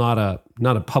people, not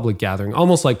a public gathering,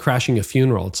 almost like crashing a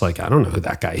funeral. It's like, I don't know who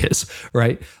that guy is,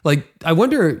 right? Like, I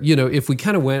wonder, if we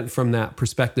kind of went from that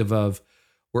perspective of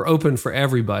we're open for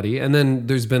everybody, and then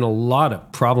there's been a lot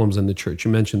of problems in the church.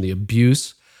 You mentioned the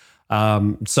abuse,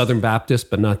 Southern Baptist,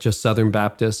 but not just Southern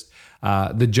Baptist,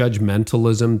 the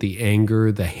judgmentalism, the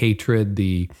anger, the hatred,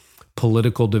 the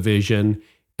political division.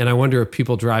 And I wonder if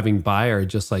people driving by are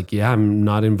just like, yeah, I'm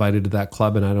not invited to that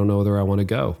club and I don't know whether I want to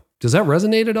go. Does that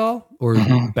resonate at all, or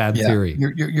bad theory?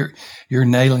 You're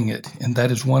nailing it, and that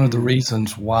is one of the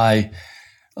reasons why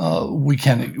we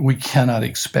cannot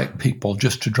expect people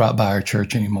just to drop by our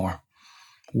church anymore.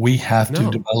 We have to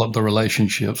develop the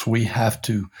relationships. We have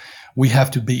to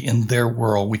be in their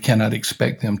world. We cannot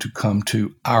expect them to come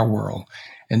to our world.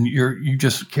 And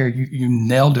Carrie, you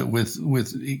nailed it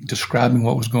with describing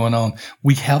what was going on.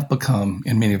 We have become,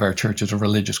 in many of our churches, a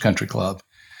religious country club.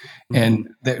 And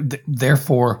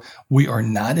therefore, we are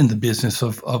not in the business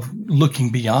of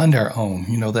looking beyond our own,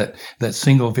 that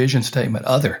single vision statement,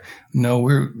 other. No,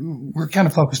 we're kind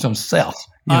of focused on self.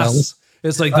 Us.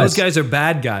 It's like those guys are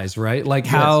bad guys, right? Like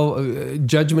how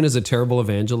judgment is a terrible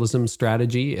evangelism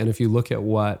strategy. And if you look at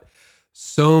what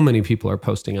so many people are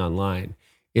posting online,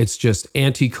 it's just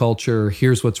anti-culture.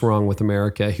 Here's what's wrong with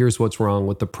America. Here's what's wrong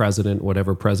with the president,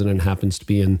 whatever president happens to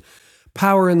be in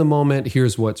power in the moment.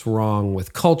 Here's what's wrong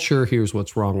with culture. Here's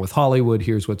what's wrong with Hollywood.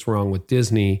 Here's what's wrong with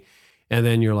Disney. And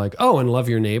then you're like, oh, and love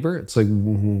your neighbor. It's like,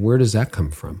 where does that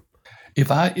come from? If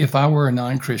I were a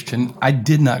non-Christian, I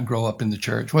did not grow up in the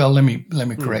church. Well, let me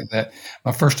correct that.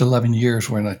 My first 11 years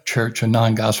were in a church, a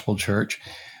non-gospel church.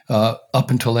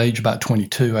 Up until age about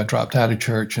 22, I dropped out of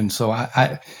church. And so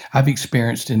I've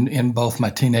experienced in both my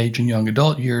teenage and young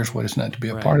adult years what it's not to be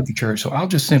a part of the church. So I'll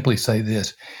just simply say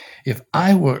this. If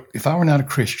I were not a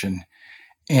Christian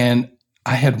and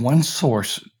I had one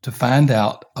source to find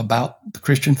out about the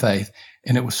Christian faith,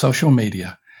 and it was social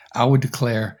media, I would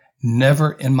declare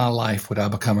never in my life would I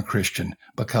become a Christian,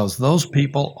 because those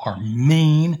people are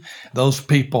mean. Those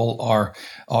people are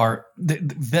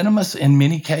venomous in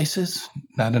many cases,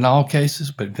 not in all cases,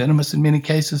 but venomous in many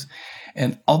cases.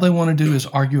 And all they want to do is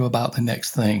argue about the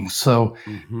next thing. So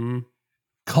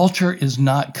culture is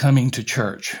not coming to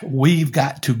church. We've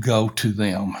got to go to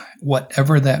them,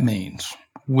 whatever that means.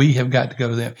 We have got to go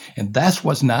to them. And that's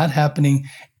what's not happening.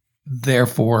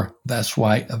 Therefore, that's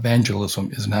why evangelism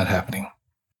is not happening.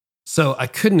 So I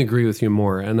couldn't agree with you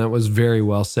more, and that was very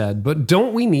well said. But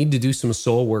don't we need to do some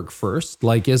soul work first?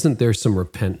 Like, isn't there some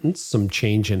repentance, some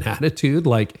change in attitude?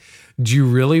 Like, do you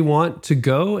really want to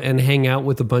go and hang out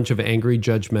with a bunch of angry,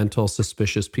 judgmental,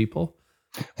 suspicious people?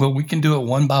 Well, we can do it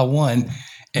one by one,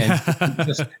 and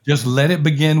just let it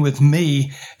begin with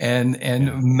me, and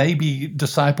maybe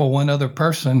disciple one other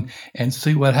person, and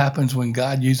see what happens when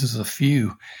God uses a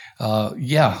few. All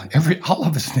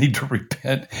of us need to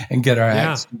repent and get our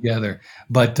acts together.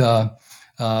 But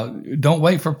don't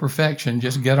wait for perfection.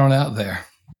 Just get on out there.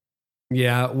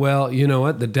 Yeah, well, you know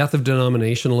what? The death of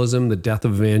denominationalism, the death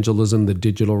of evangelism, the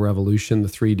digital revolution, the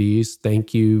 3Ds.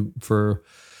 Thank you for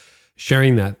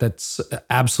sharing that. That's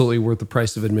absolutely worth the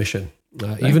price of admission.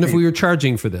 Even if we were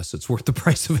charging for this, it's worth the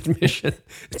price of admission.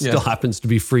 It still happens to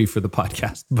be free for the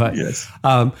podcast. But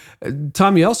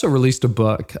Thom, you also released a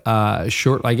book,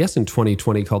 short, I guess in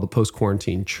 2020, called The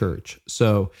Post-Quarantine Church.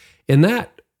 So in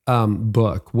that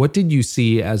book, what did you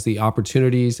see as the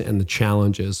opportunities and the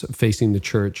challenges facing the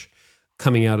church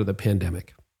coming out of the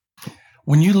pandemic?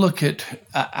 When you look at,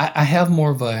 I have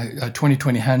more of a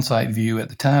 2020 hindsight view. At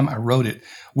the time I wrote it,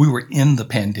 we were in the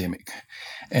pandemic.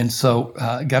 And so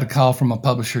I got a call from a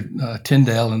publisher,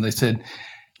 Tyndale, and they said,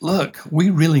 look, we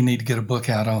really need to get a book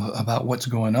out about what's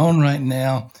going on right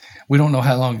now. We don't know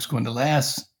how long it's going to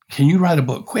last. Can you write a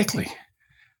book quickly?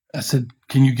 I said,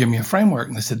 can you give me a framework?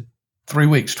 And they said, 3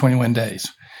 weeks, 21 days.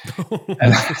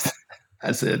 And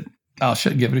I said, I'll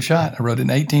give it a shot. I wrote it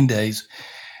in 18 days,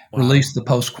 released The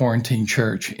Post-Quarantine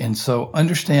Church. And so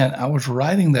understand, I was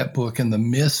writing that book in the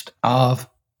midst of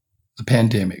the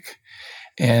pandemic.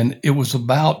 And it was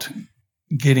about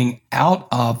getting out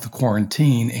of the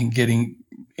quarantine and getting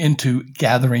into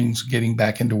gatherings, getting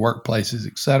back into workplaces,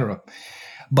 et cetera.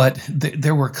 But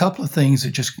there were a couple of things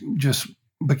that just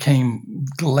became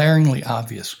glaringly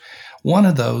obvious. One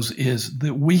of those is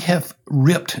that we have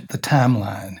ripped the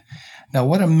timeline. Now,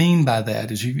 what I mean by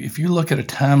that is if you look at a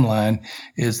timeline,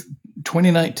 is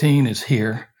 2019 is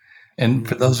here. And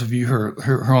for those of you who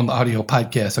are on the audio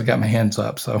podcast, I got my hands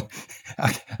up. So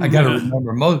I got to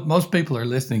remember, most people are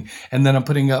listening. And then I'm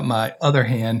putting up my other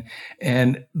hand,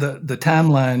 and the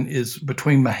timeline is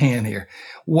between my hand here.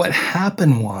 What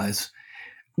happened was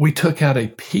we took out a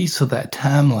piece of that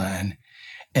timeline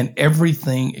and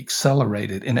everything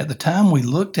accelerated. And at the time we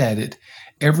looked at it,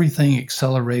 everything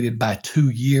accelerated by 2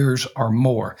 years or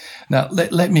more. Now,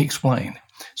 let me explain.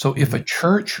 So if a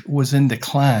church was in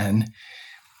decline,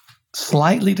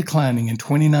 slightly declining in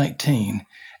 2019,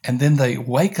 and then they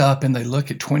wake up and they look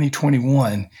at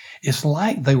 2021, it's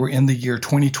like they were in the year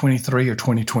 2023 or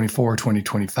 2024 or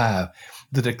 2025.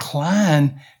 The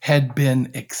decline had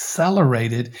been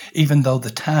accelerated even though the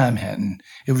time hadn't.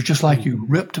 It was just like you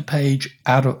ripped a page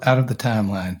out of the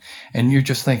timeline, and you're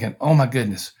just thinking, oh my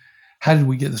goodness, how did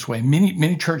we get this way?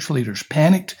 Many church leaders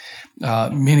panicked.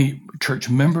 Many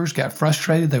church members got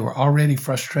frustrated. They were already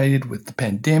frustrated with the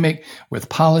pandemic, with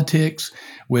politics,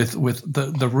 with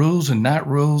the rules and not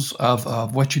rules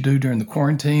of what you do during the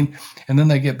quarantine. And then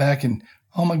they get back and,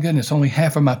 oh my goodness, only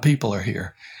half of my people are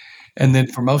here. And then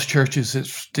for most churches,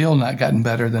 it's still not gotten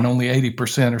better than only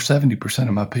 80% or 70%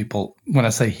 of my people. When I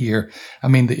say here, I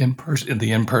mean the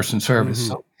in-person service.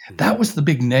 So that was the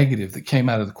big negative that came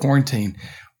out of the quarantine.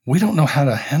 We don't know how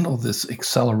to handle this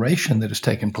acceleration that has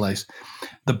taken place.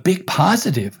 The big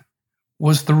positive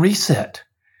was the reset.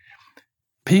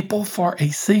 People for a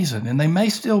season, and they may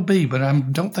still be, but I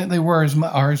don't think they are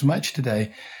as much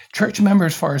today. Church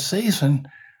members for a season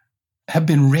have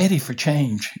been ready for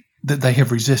change that they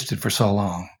have resisted for so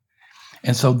long.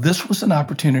 And so this was an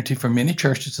opportunity for many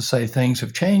churches to say things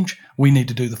have changed. We need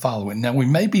to do the following. Now, we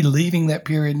may be leaving that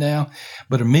period now,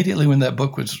 but immediately when that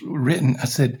book was written, I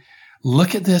said,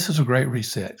 look at this as a great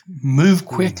reset. Move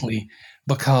quickly,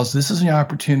 because this is an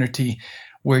opportunity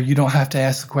where you don't have to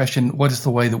ask the question, what is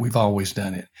the way that we've always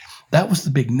done it? That was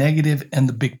the big negative and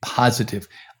the big positive.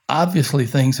 Obviously,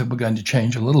 things have begun to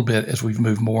change a little bit as we've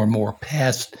moved more and more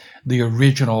past the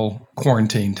original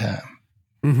quarantine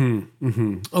time.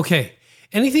 Okay.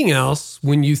 Anything else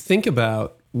when you think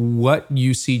about what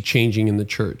you see changing in the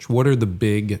church? What are the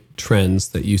big trends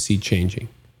that you see changing?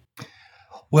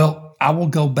 Well, I will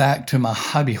go back to my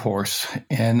hobby horse,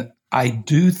 and I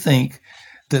do think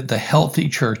that the healthy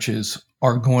churches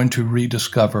are going to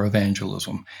rediscover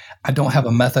evangelism. I don't have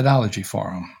a methodology for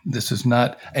them. This is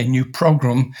not a new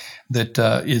program that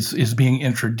is being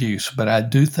introduced, but I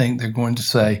do think they're going to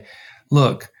say,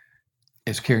 look,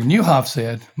 as Carey Nieuwhof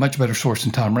said, much better source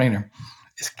than Thom Rainer,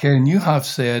 as Carey Nieuwhof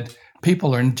said,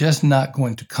 people are just not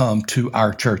going to come to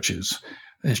our churches.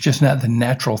 It's just not the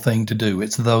natural thing to do.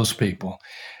 It's those people.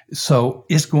 So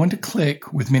it's going to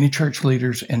click with many church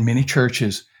leaders and many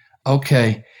churches.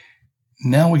 Okay,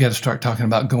 now we got to start talking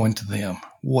about going to them.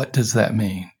 What does that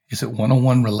mean? Is it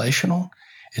one-on-one relational?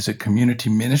 Is it community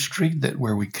ministry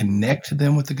where we connect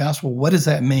them with the gospel? What does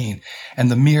that mean?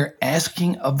 And the mere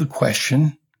asking of the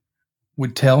question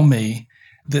would tell me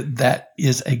that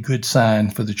is a good sign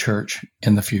for the church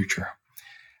in the future.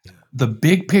 The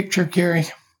big picture, Carey,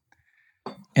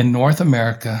 in North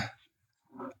America,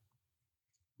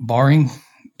 barring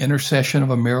intercession of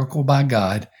a miracle by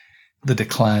God, the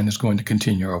decline is going to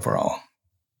continue overall.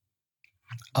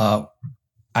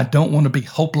 I don't want to be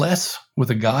hopeless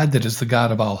with a God that is the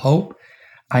God of all hope.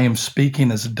 I am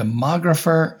speaking as a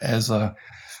demographer, as a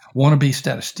wannabe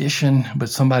statistician, but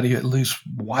somebody who at least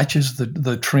watches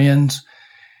the trends.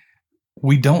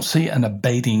 We don't see an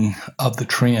abating of the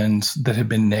trends that have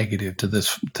been negative to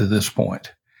this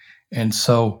point. And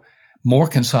so more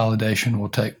consolidation will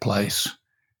take place.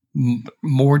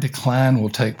 More decline will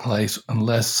take place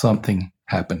unless something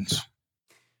happens.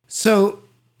 So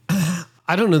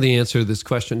I don't know the answer to this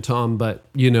question, Thom, but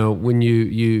when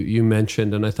you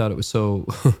mentioned, and I thought it was so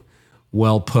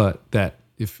well put, that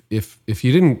if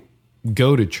you didn't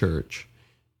go to church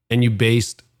and you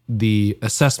based the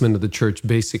assessment of the church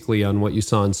basically on what you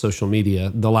saw on social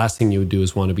media, the last thing you would do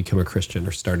is want to become a Christian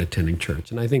or start attending church.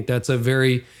 And I think that's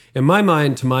to my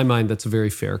mind, that's a very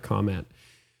fair comment.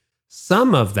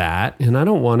 Some of that, and I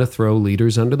don't want to throw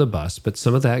leaders under the bus, but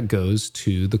some of that goes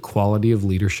to the quality of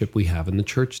leadership we have in the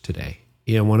church today.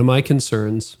 And one of my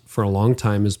concerns for a long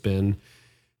time has been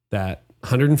that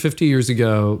 150 years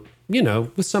ago,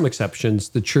 with some exceptions,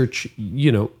 the church,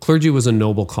 clergy was a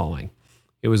noble calling.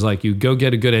 It was like you go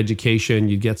get a good education,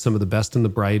 you get some of the best and the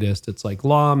brightest. It's like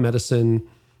law, medicine,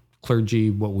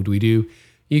 clergy, what would we do?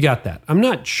 You got that. I'm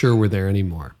not sure we're there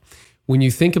anymore. When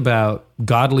you think about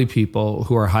godly people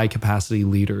who are high capacity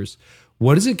leaders,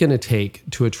 what is it going to take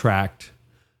to attract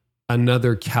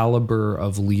another caliber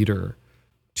of leader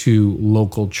to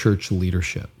local church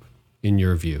leadership, in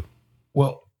your view?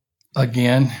 Well,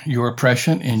 again, you are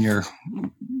prescient in your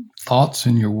thoughts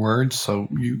and your words, so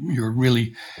you're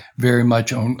really very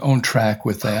much on track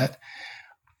with that.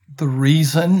 The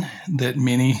reason that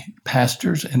many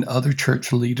pastors and other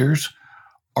church leaders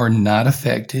are not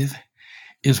effective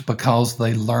is because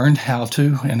they learned how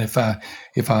to. And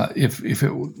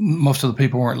most of the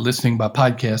people weren't listening by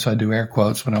podcast, so I do air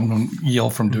quotes, but I'm going to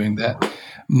yield from doing that.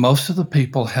 Most of the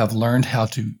people have learned how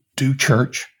to do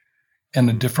church in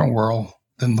a different world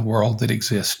than the world that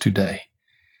exists today.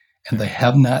 And they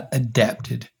have not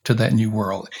adapted to that new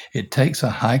world. It takes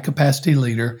a high capacity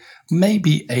leader,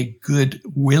 maybe a good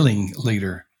willing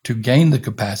leader, to gain the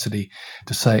capacity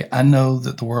to say, I know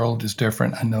that the world is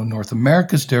different. I know North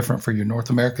America is different for your North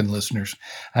American listeners.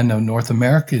 I know North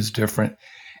America is different.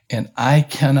 And I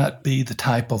cannot be the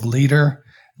type of leader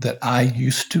that I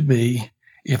used to be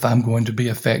if I'm going to be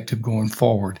effective going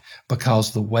forward,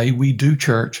 because the way we do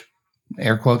church,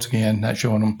 air quotes again, not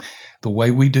showing them, the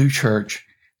way we do church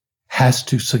has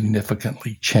to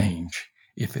significantly change.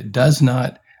 If it does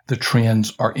not, the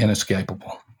trends are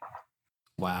inescapable.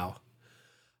 Wow.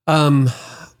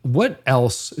 What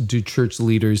else do church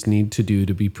leaders need to do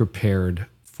to be prepared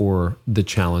for the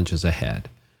challenges ahead?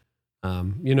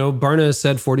 Barna has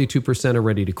said 42% are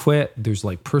ready to quit. There's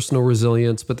like personal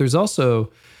resilience, but there's also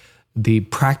the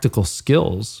practical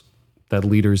skills that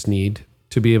leaders need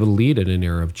to be able to lead in an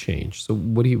era of change. So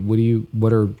what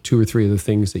are two or three of the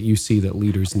things that you see that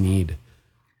leaders need?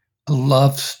 I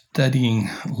love studying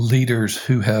leaders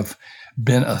who have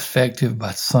been effective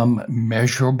by some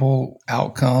measurable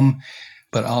outcome,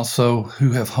 but also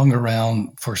who have hung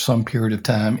around for some period of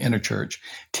time in a church.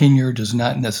 Tenure does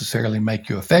not necessarily make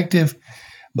you effective,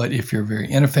 but if you're very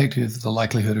ineffective, the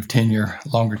likelihood of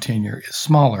longer tenure is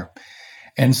smaller.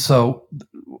 And so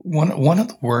one of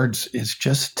the words is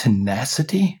just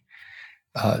tenacity,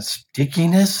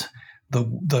 stickiness,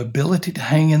 the ability to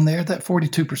hang in there. That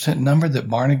 42% number that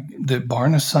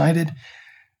Barna cited,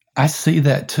 I see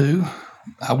that too.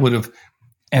 I would have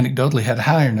anecdotally had a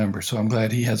higher number, so I'm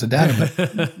glad he has a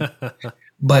data.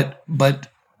 But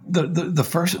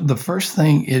the first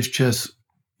thing is just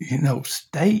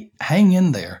hang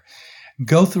in there.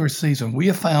 Go through a season. We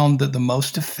have found that the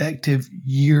most effective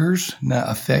years, now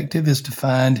effective is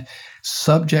defined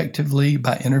subjectively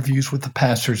by interviews with the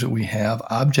pastors that we have,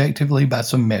 objectively by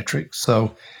some metrics.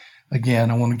 So again,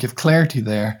 I want to give clarity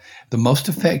there. The most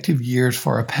effective years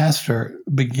for a pastor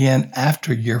begin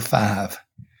after year 5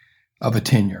 of a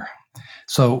tenure.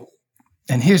 So,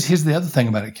 and here's the other thing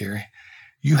about it, Gary.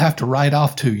 You have to write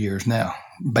off 2 years now.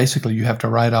 Basically, you have to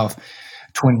write off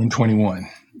 20 and 21.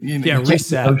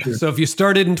 Reset. So if you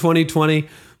started in 2020,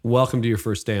 welcome to your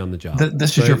first day on the job.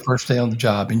 This is your first day on the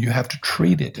job, and you have to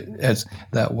treat it as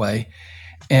that way.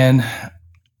 And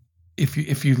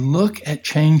if you look at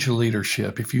change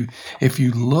leadership, if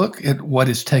you look at what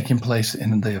is taking place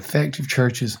in the effective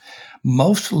churches,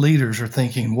 most leaders are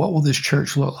thinking, what will this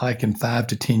church look like in 5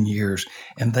 to 10 years?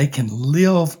 And they can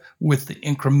live with the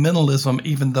incrementalism,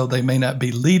 even though they may not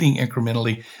be leading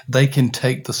incrementally, they can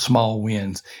take the small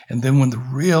wins. And then when the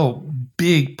real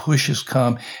big pushes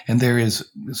come and there is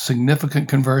significant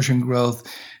conversion growth,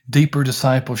 deeper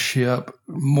discipleship,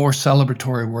 more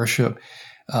celebratory worship,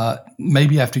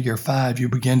 maybe after year 5, you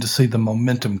begin to see the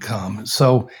momentum come.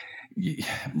 So,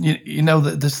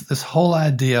 this whole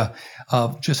idea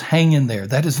of just hang in there,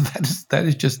 that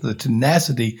is just the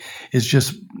tenacity is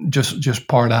just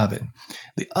part of it.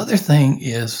 The other thing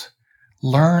is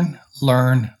learn.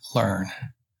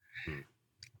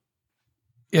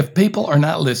 If people are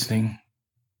not listening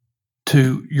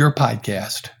to your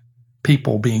podcast,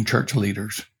 people being church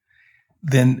leaders,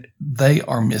 then they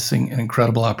are missing an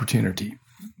incredible opportunity.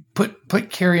 Put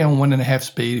Carrie on 1.5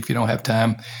 speed if you don't have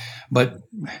time, but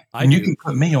you can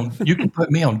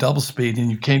put me on double speed,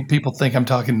 and people think I'm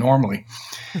talking normally.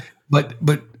 But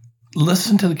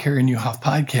listen to the Carrie Newhoff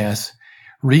podcast,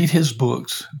 read his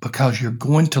books, because you're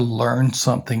going to learn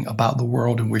something about the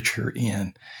world in which you're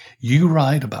in. You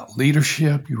write about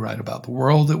leadership, you write about the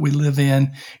world that we live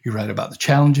in, you write about the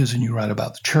challenges, and you write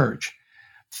about the church.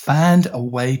 Find a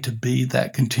way to be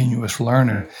that continuous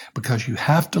learner, because you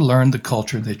have to learn the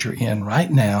culture that you're in right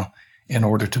now in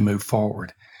order to move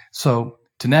forward. So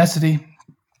tenacity,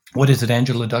 what is it?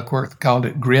 Angela Duckworth called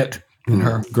it grit in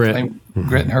her grit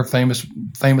in her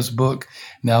famous book,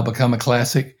 now become a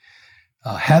classic.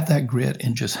 Have that grit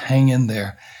and just hang in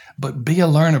there. But be a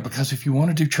learner, because if you want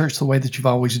to do church the way that you've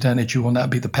always done it, you will not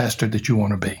be the pastor that you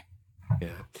want to be. Yeah.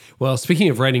 Well, speaking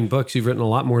of writing books, you've written a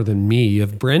lot more than me. You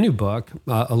have a brand new book,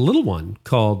 a little one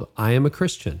called I Am a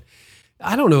Christian.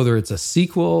 I don't know whether it's a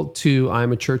sequel to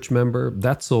I'm a Church Member.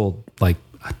 That sold like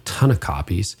a ton of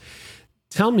copies.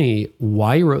 Tell me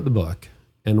why you wrote the book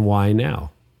and why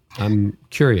now. I'm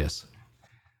curious.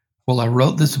 Well, I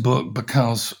wrote this book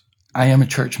because I Am a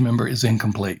Church Member is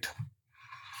incomplete.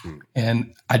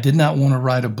 And I did not want to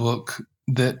write a book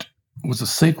that was a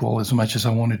sequel as much as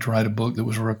I wanted to write a book that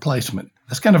was a replacement.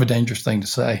 That's kind of a dangerous thing to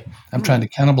say. I'm trying to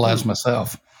cannibalize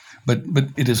myself, but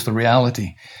it is the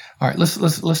reality. All right,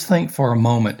 let's think for a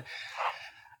moment.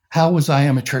 How was I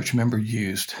Am a Church Member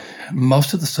used?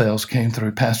 Most of the sales came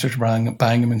through pastors buying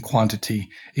them in quantity,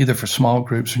 either for small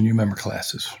groups or new member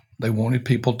classes. They wanted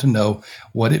people to know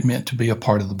what it meant to be a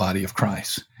part of the body of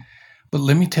Christ. But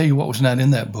let me tell you what was not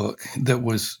in that book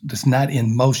that's not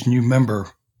in most new member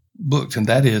books, and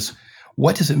that is,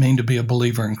 what does it mean to be a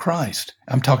believer in Christ?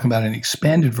 I'm talking about an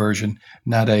expanded version,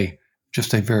 not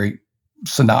just a very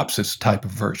synopsis type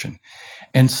of version.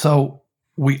 And so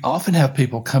we often have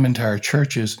people come into our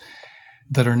churches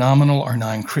that are nominal or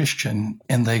non-Christian,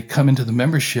 and they come into the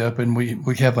membership, and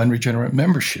we have unregenerate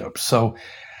membership. So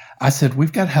I said,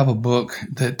 we've got to have a book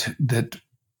that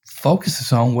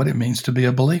focuses on what it means to be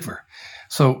a believer.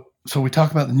 So we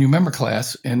talk about the new member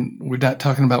class, and we're not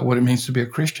talking about what it means to be a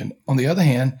Christian. On the other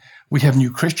hand, we have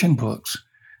new Christian books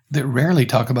that rarely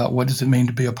talk about what does it mean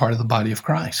to be a part of the body of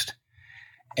Christ.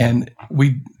 And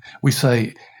we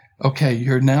say, okay,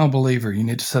 you're now a believer. You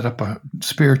need to set up a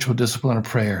spiritual discipline of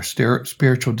prayer,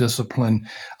 spiritual discipline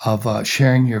of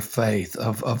sharing your faith,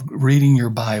 of reading your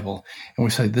Bible. And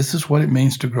we say, this is what it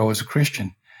means to grow as a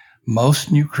Christian.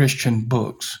 Most new Christian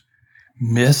books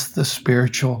miss the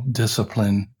spiritual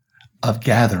discipline of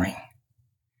gathering.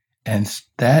 And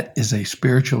that is a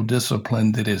spiritual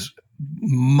discipline that is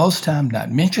most time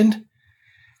not mentioned,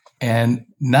 and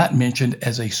not mentioned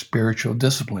as a spiritual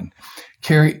discipline.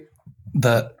 Carrie,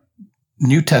 the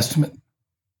New Testament,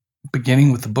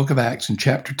 beginning with the book of Acts in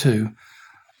chapter 2,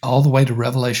 all the way to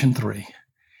Revelation 3,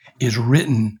 is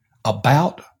written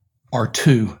about or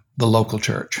to the local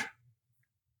church.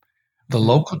 The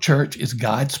local church is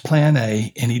God's plan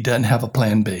A, and he doesn't have a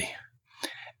plan B.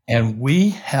 And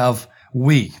we,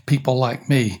 people like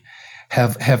me,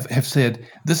 have said,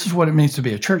 this is what it means to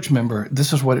be a church member.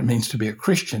 This is what it means to be a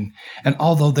Christian. And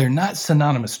although they're not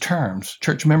synonymous terms,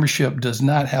 church membership does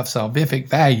not have salvific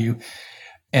value,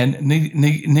 and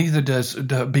neither does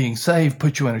being saved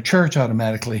put you in a church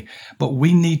automatically, but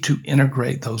we need to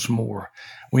integrate those more.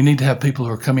 We need to have people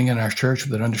who are coming in our church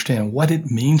that understand what it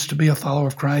means to be a follower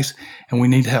of Christ, and we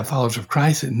need to have followers of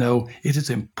Christ that know it is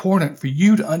important for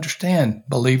you to understand,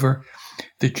 believer,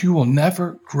 that you will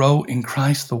never grow in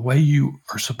Christ the way you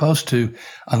are supposed to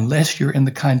unless you're in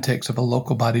the context of a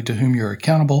local body to whom you're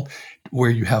accountable, where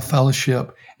you have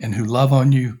fellowship, and who love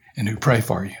on you and who pray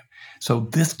for you. So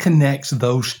this connects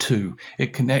those two.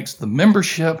 It connects the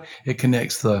membership. It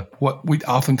connects what we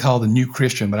often call the new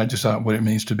Christian, but I just thought what it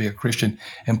means to be a Christian,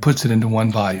 and puts it into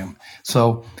one volume.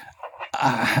 So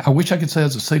I wish I could say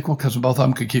it's a sequel because both of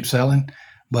them could keep selling,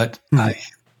 but I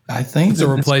think it's a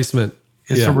replacement.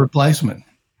 It's a replacement.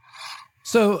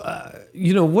 So,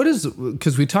 what is,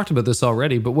 because we talked about this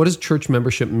already, but what does church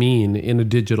membership mean in a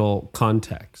digital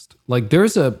context? Like,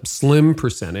 there's a slim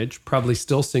percentage, probably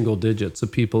still single digits,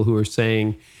 of people who are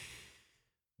saying,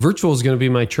 virtual is going to be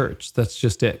my church. That's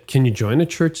just it. Can you join a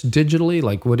church digitally?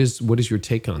 Like, what is your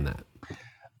take on that?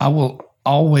 I will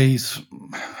always,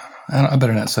 I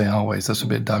better not say always, that's a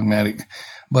bit dogmatic,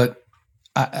 but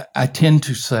I tend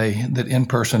to say that in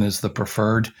person is the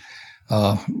preferred.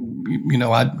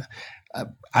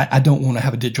 I don't want to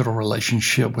have a digital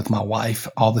relationship with my wife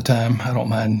all the time. I don't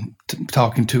mind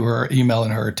talking to her,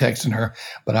 emailing her, texting her,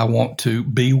 but I want to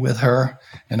be with her.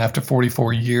 And after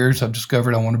 44 years, I've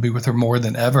discovered I want to be with her more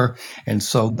than ever. And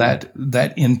so that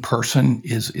in person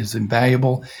is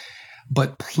invaluable.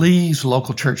 But please,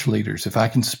 local church leaders, if I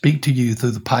can speak to you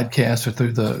through the podcast or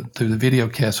through the video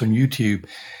cast on YouTube,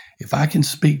 if I can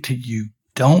speak to you,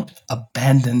 don't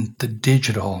abandon the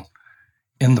digital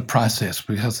in the process,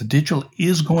 because the digital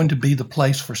is going to be the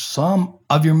place for some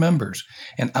of your members.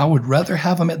 And I would rather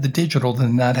have them at the digital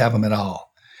than not have them at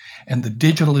all. And the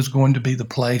digital is going to be the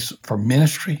place for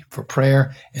ministry, for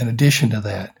prayer. In addition to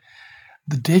that,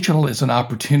 the digital is an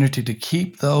opportunity to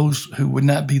keep those who would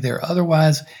not be there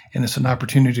otherwise, and it's an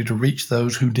opportunity to reach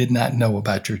those who did not know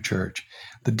about your church.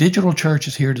 The digital church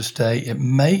is here to stay. It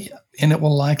may, and it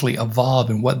will likely evolve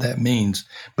in what that means,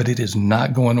 but it is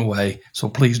not going away. So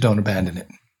please don't abandon it.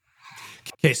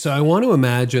 Okay, so I want to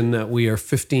imagine that we are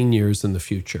 15 years in the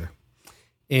future.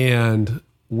 And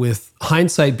with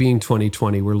hindsight being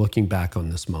 2020, we're looking back on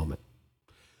this moment.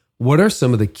 What are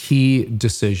some of the key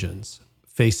decisions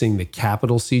facing the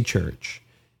capital C church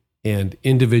and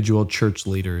individual church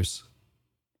leaders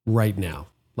right now?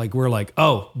 Like, we're like,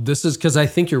 oh, this is, because I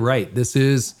think you're right. This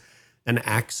is an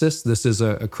axis. This is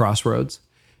a crossroads.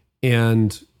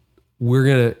 And we're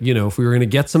going to, if we were going to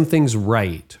get some things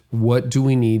right, what do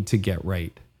we need to get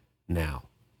right now?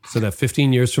 So that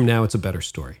 15 years from now, it's a better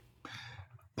story.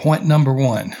 Point number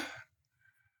one,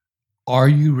 are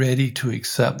you ready to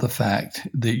accept the fact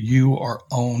that you are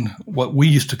on what we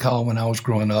used to call, when I was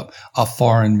growing up, a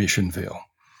foreign mission field?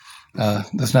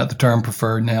 That's not the term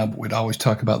preferred now, but we'd always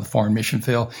talk about the foreign mission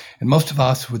field. And most of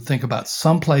us would think about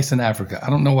someplace in Africa.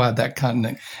 I don't know why that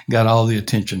continent got all the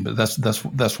attention, but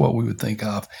that's what we would think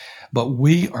of. But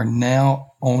we are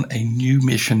now on a new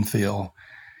mission field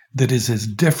that is as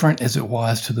different as it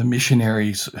was to the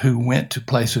missionaries who went to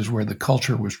places where the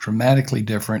culture was dramatically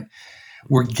different.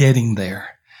 We're getting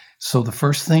there. So the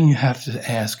first thing you have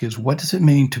to ask is, what does it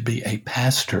mean to be a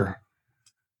pastor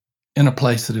in a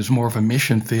place that is more of a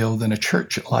mission field than a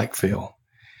church-like field?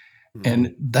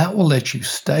 And that will let you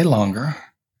stay longer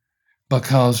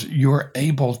because you're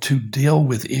able to deal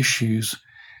with issues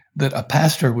that a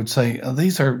pastor would say, oh,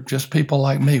 these are just people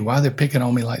like me. Why are they picking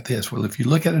on me like this? Well, if you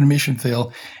look at it in a mission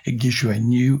field, it gives you a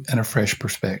new and a fresh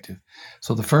perspective.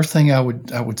 So the first thing I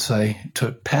would say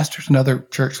to pastors and other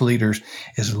church leaders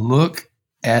is look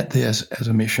at this as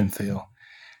a mission field.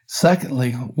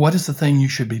 Secondly, what is the thing you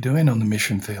should be doing on the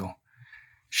mission field?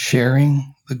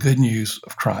 Sharing the good news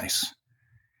of Christ.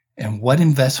 And what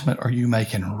investment are you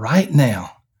making right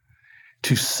now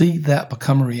to see that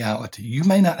become a reality? You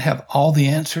may not have all the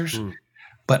answers,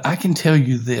 but I can tell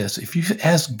you this. If you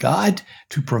ask God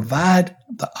to provide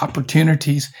the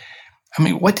opportunities, I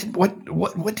mean,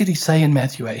 what did he say in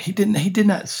Matthew 8? He did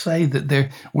not say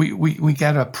that we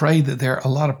got to pray that there are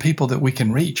a lot of people that we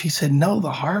can reach. He said, no,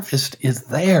 the harvest is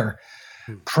there.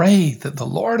 Pray that the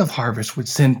Lord of harvest would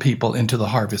send people into the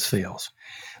harvest fields.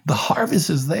 The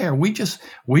harvest is there. We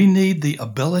need the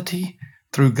ability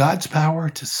through God's power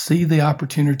to see the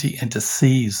opportunity and to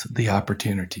seize the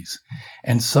opportunities.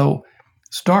 And so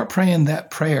start praying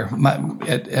that prayer.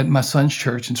 At my son's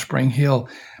church in Spring Hill,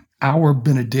 our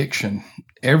benediction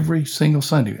every single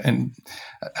Sunday, and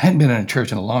I hadn't been in a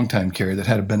church in a long time, Carrie, that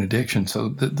had a benediction.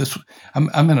 So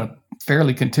I'm in a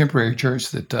fairly contemporary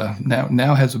church that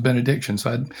now has a benediction.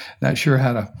 So I'm not sure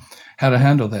how to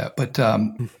handle that. But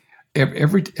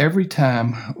every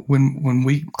time when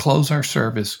we close our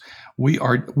service, we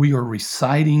are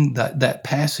reciting that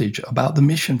passage about the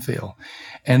mission field,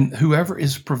 and whoever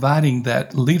is providing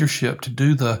that leadership to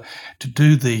do the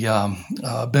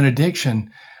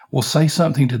benediction will say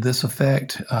something to this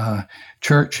effect: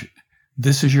 "Church,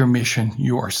 this is your mission.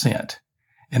 You are sent."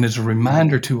 And as a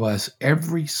reminder to us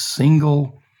every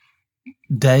single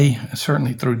day,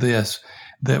 certainly through this,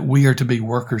 that we are to be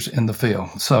workers in the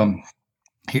field. So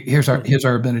here's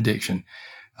our benediction.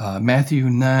 Matthew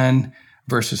 9,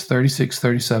 verses 36,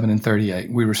 37, and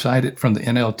 38. We recite it from the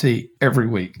NLT every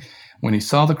week. When he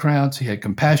saw the crowds, he had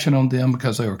compassion on them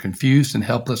because they were confused and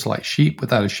helpless like sheep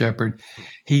without a shepherd.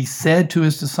 He said to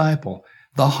his disciple,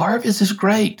 the harvest is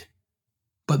great,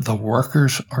 but the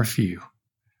workers are few.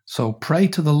 So pray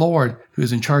to the Lord who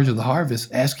is in charge of the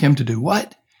harvest. Ask him to do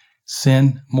what?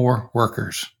 Send more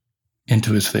workers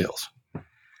into his fields.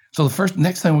 So the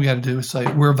next thing we got to do is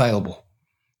say we're available.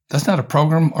 That's not a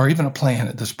program or even a plan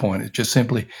at this point. It's just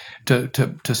simply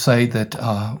to say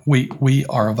that we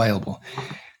are available.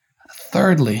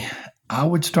 Thirdly, I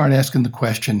would start asking the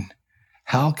question,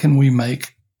 how can we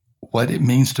make what it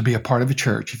means to be a part of a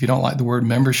church? If you don't like the word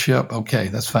membership, okay,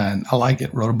 that's fine. I like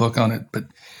it, wrote a book on it, but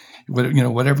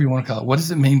whatever you want to call it, what does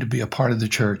it mean to be a part of the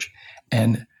church?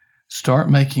 And start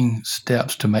making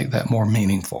steps to make that more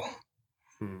meaningful.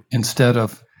 Instead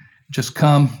of just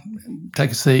come,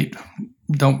 take a seat,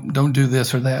 don't do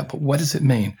this or that, but what does it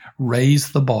mean?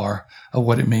 Raise the bar of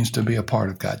what it means to be a part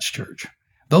of God's church.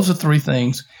 Those are three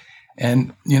things.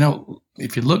 And,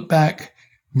 if you look back,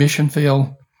 mission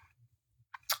field,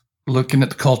 looking at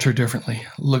the culture differently,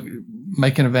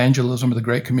 making evangelism of the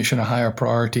Great Commission a higher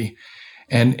priority,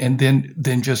 and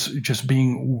then just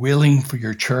being willing for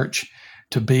your church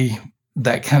to be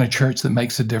that kind of church that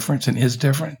makes a difference and is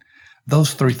different.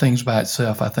 Those three things by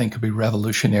itself, I think, could be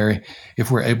revolutionary if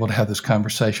we're able to have this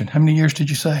conversation. How many years did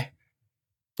you say?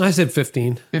 I said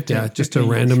 15. 15. Yeah, just 15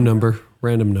 a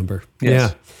random number.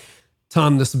 Yes. Yeah.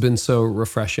 Thom, this has been so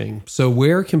refreshing. So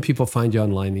where can people find you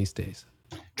online these days?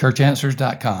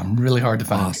 Churchanswers.com. Really hard to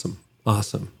find.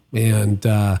 Awesome. And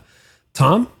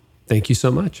Thom, thank you so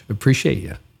much. Appreciate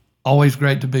you. Always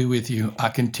great to be with you. I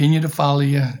continue to follow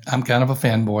you. I'm kind of a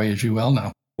fanboy, as you well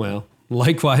know. Well,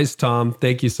 likewise, Thom.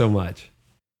 Thank you so much.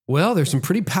 Well, there's some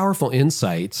pretty powerful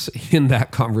insights in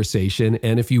that conversation.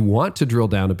 And if you want to drill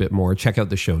down a bit more, check out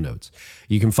the show notes.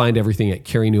 You can find everything at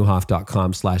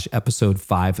careynieuwhof.com/episode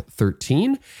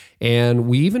 513. And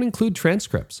we even include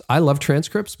transcripts. I love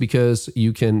transcripts because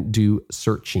you can do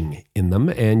searching in them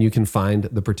and you can find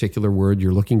the particular word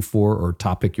you're looking for or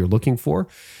topic you're looking for.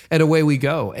 And away we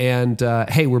go. And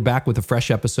hey, we're back with a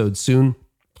fresh episode soon.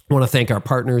 I want to thank our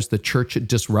partners, the Church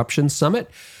Disruption Summit.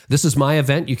 This is my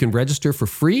event. You can register for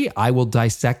free. I will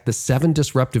dissect the 7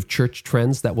 disruptive church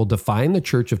trends that will define the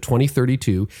church of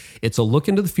 2032. It's a look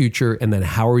into the future and then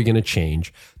how are we going to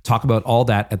change? Talk about all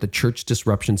that at the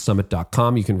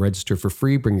churchdisruptionsummit.com. You can register for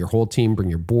free, bring your whole team, bring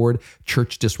your board,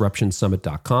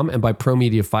 churchdisruptionsummit.com. And by Pro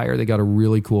Media Fire, they got a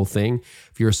really cool thing.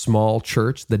 If you're a small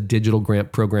church, the digital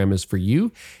grant program is for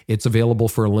you. It's available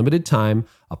for a limited time.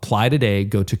 Apply today.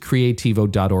 Go to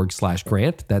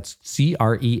creativo.org/grant. That's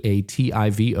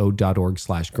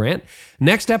creativo.org/grant.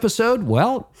 Next episode,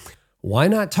 well, why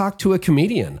not talk to a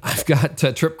comedian? I've got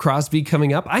Trip Crosby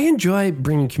coming up. I enjoy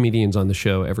bringing comedians on the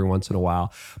show every once in a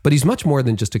while, but he's much more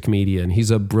than just a comedian.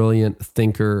 He's a brilliant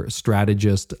thinker,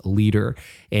 strategist, leader.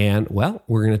 And well,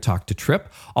 we're going to talk to Trip.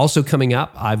 Also coming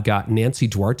up, I've got Nancy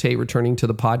Duarte returning to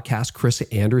the podcast, Chris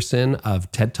Anderson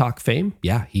of TED Talk fame.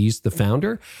 Yeah, he's the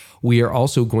founder. We are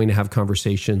also going to have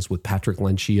conversations with Patrick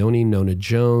Lencioni, Nona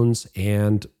Jones,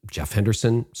 and Jeff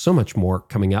Henderson. So much more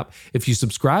coming up. If you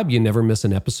subscribe, you never miss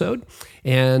an episode.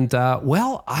 And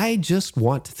well, I just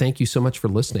want to thank you so much for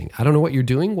listening. I don't know what you're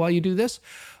doing while you do this,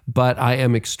 but I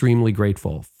am extremely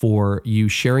grateful for you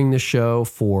sharing this show,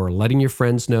 for letting your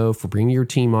friends know, for bringing your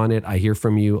team on it. I hear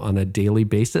from you on a daily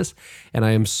basis, and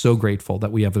I am so grateful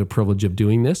that we have the privilege of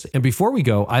doing this. And before we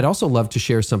go, I'd also love to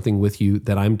share something with you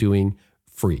that I'm doing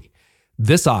free.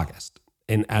 This August,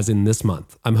 and as in this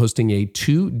month, I'm hosting a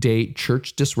 2-day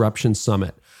Church Disruption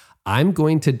Summit. I'm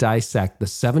going to dissect the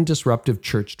 7 disruptive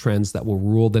church trends that will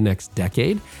rule the next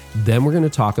decade. Then we're going to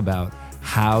talk about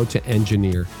how to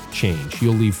engineer change.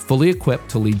 You'll leave fully equipped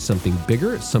to lead something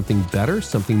bigger, something better,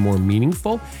 something more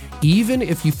meaningful. Even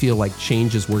if you feel like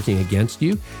change is working against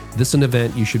you, this is an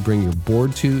event you should bring your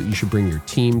board to, you should bring your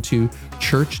team to,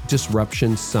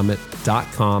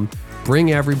 churchdisruptionsummit.com.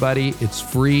 Bring everybody. It's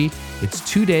free. It's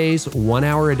 2 days, 1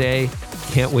 hour a day.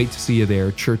 Can't wait to see you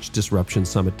there.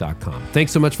 churchdisruptionsummit.com.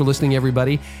 Thanks so much for listening,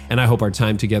 everybody. And I hope our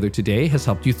time together today has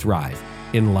helped you thrive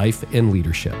in life and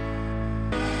leadership.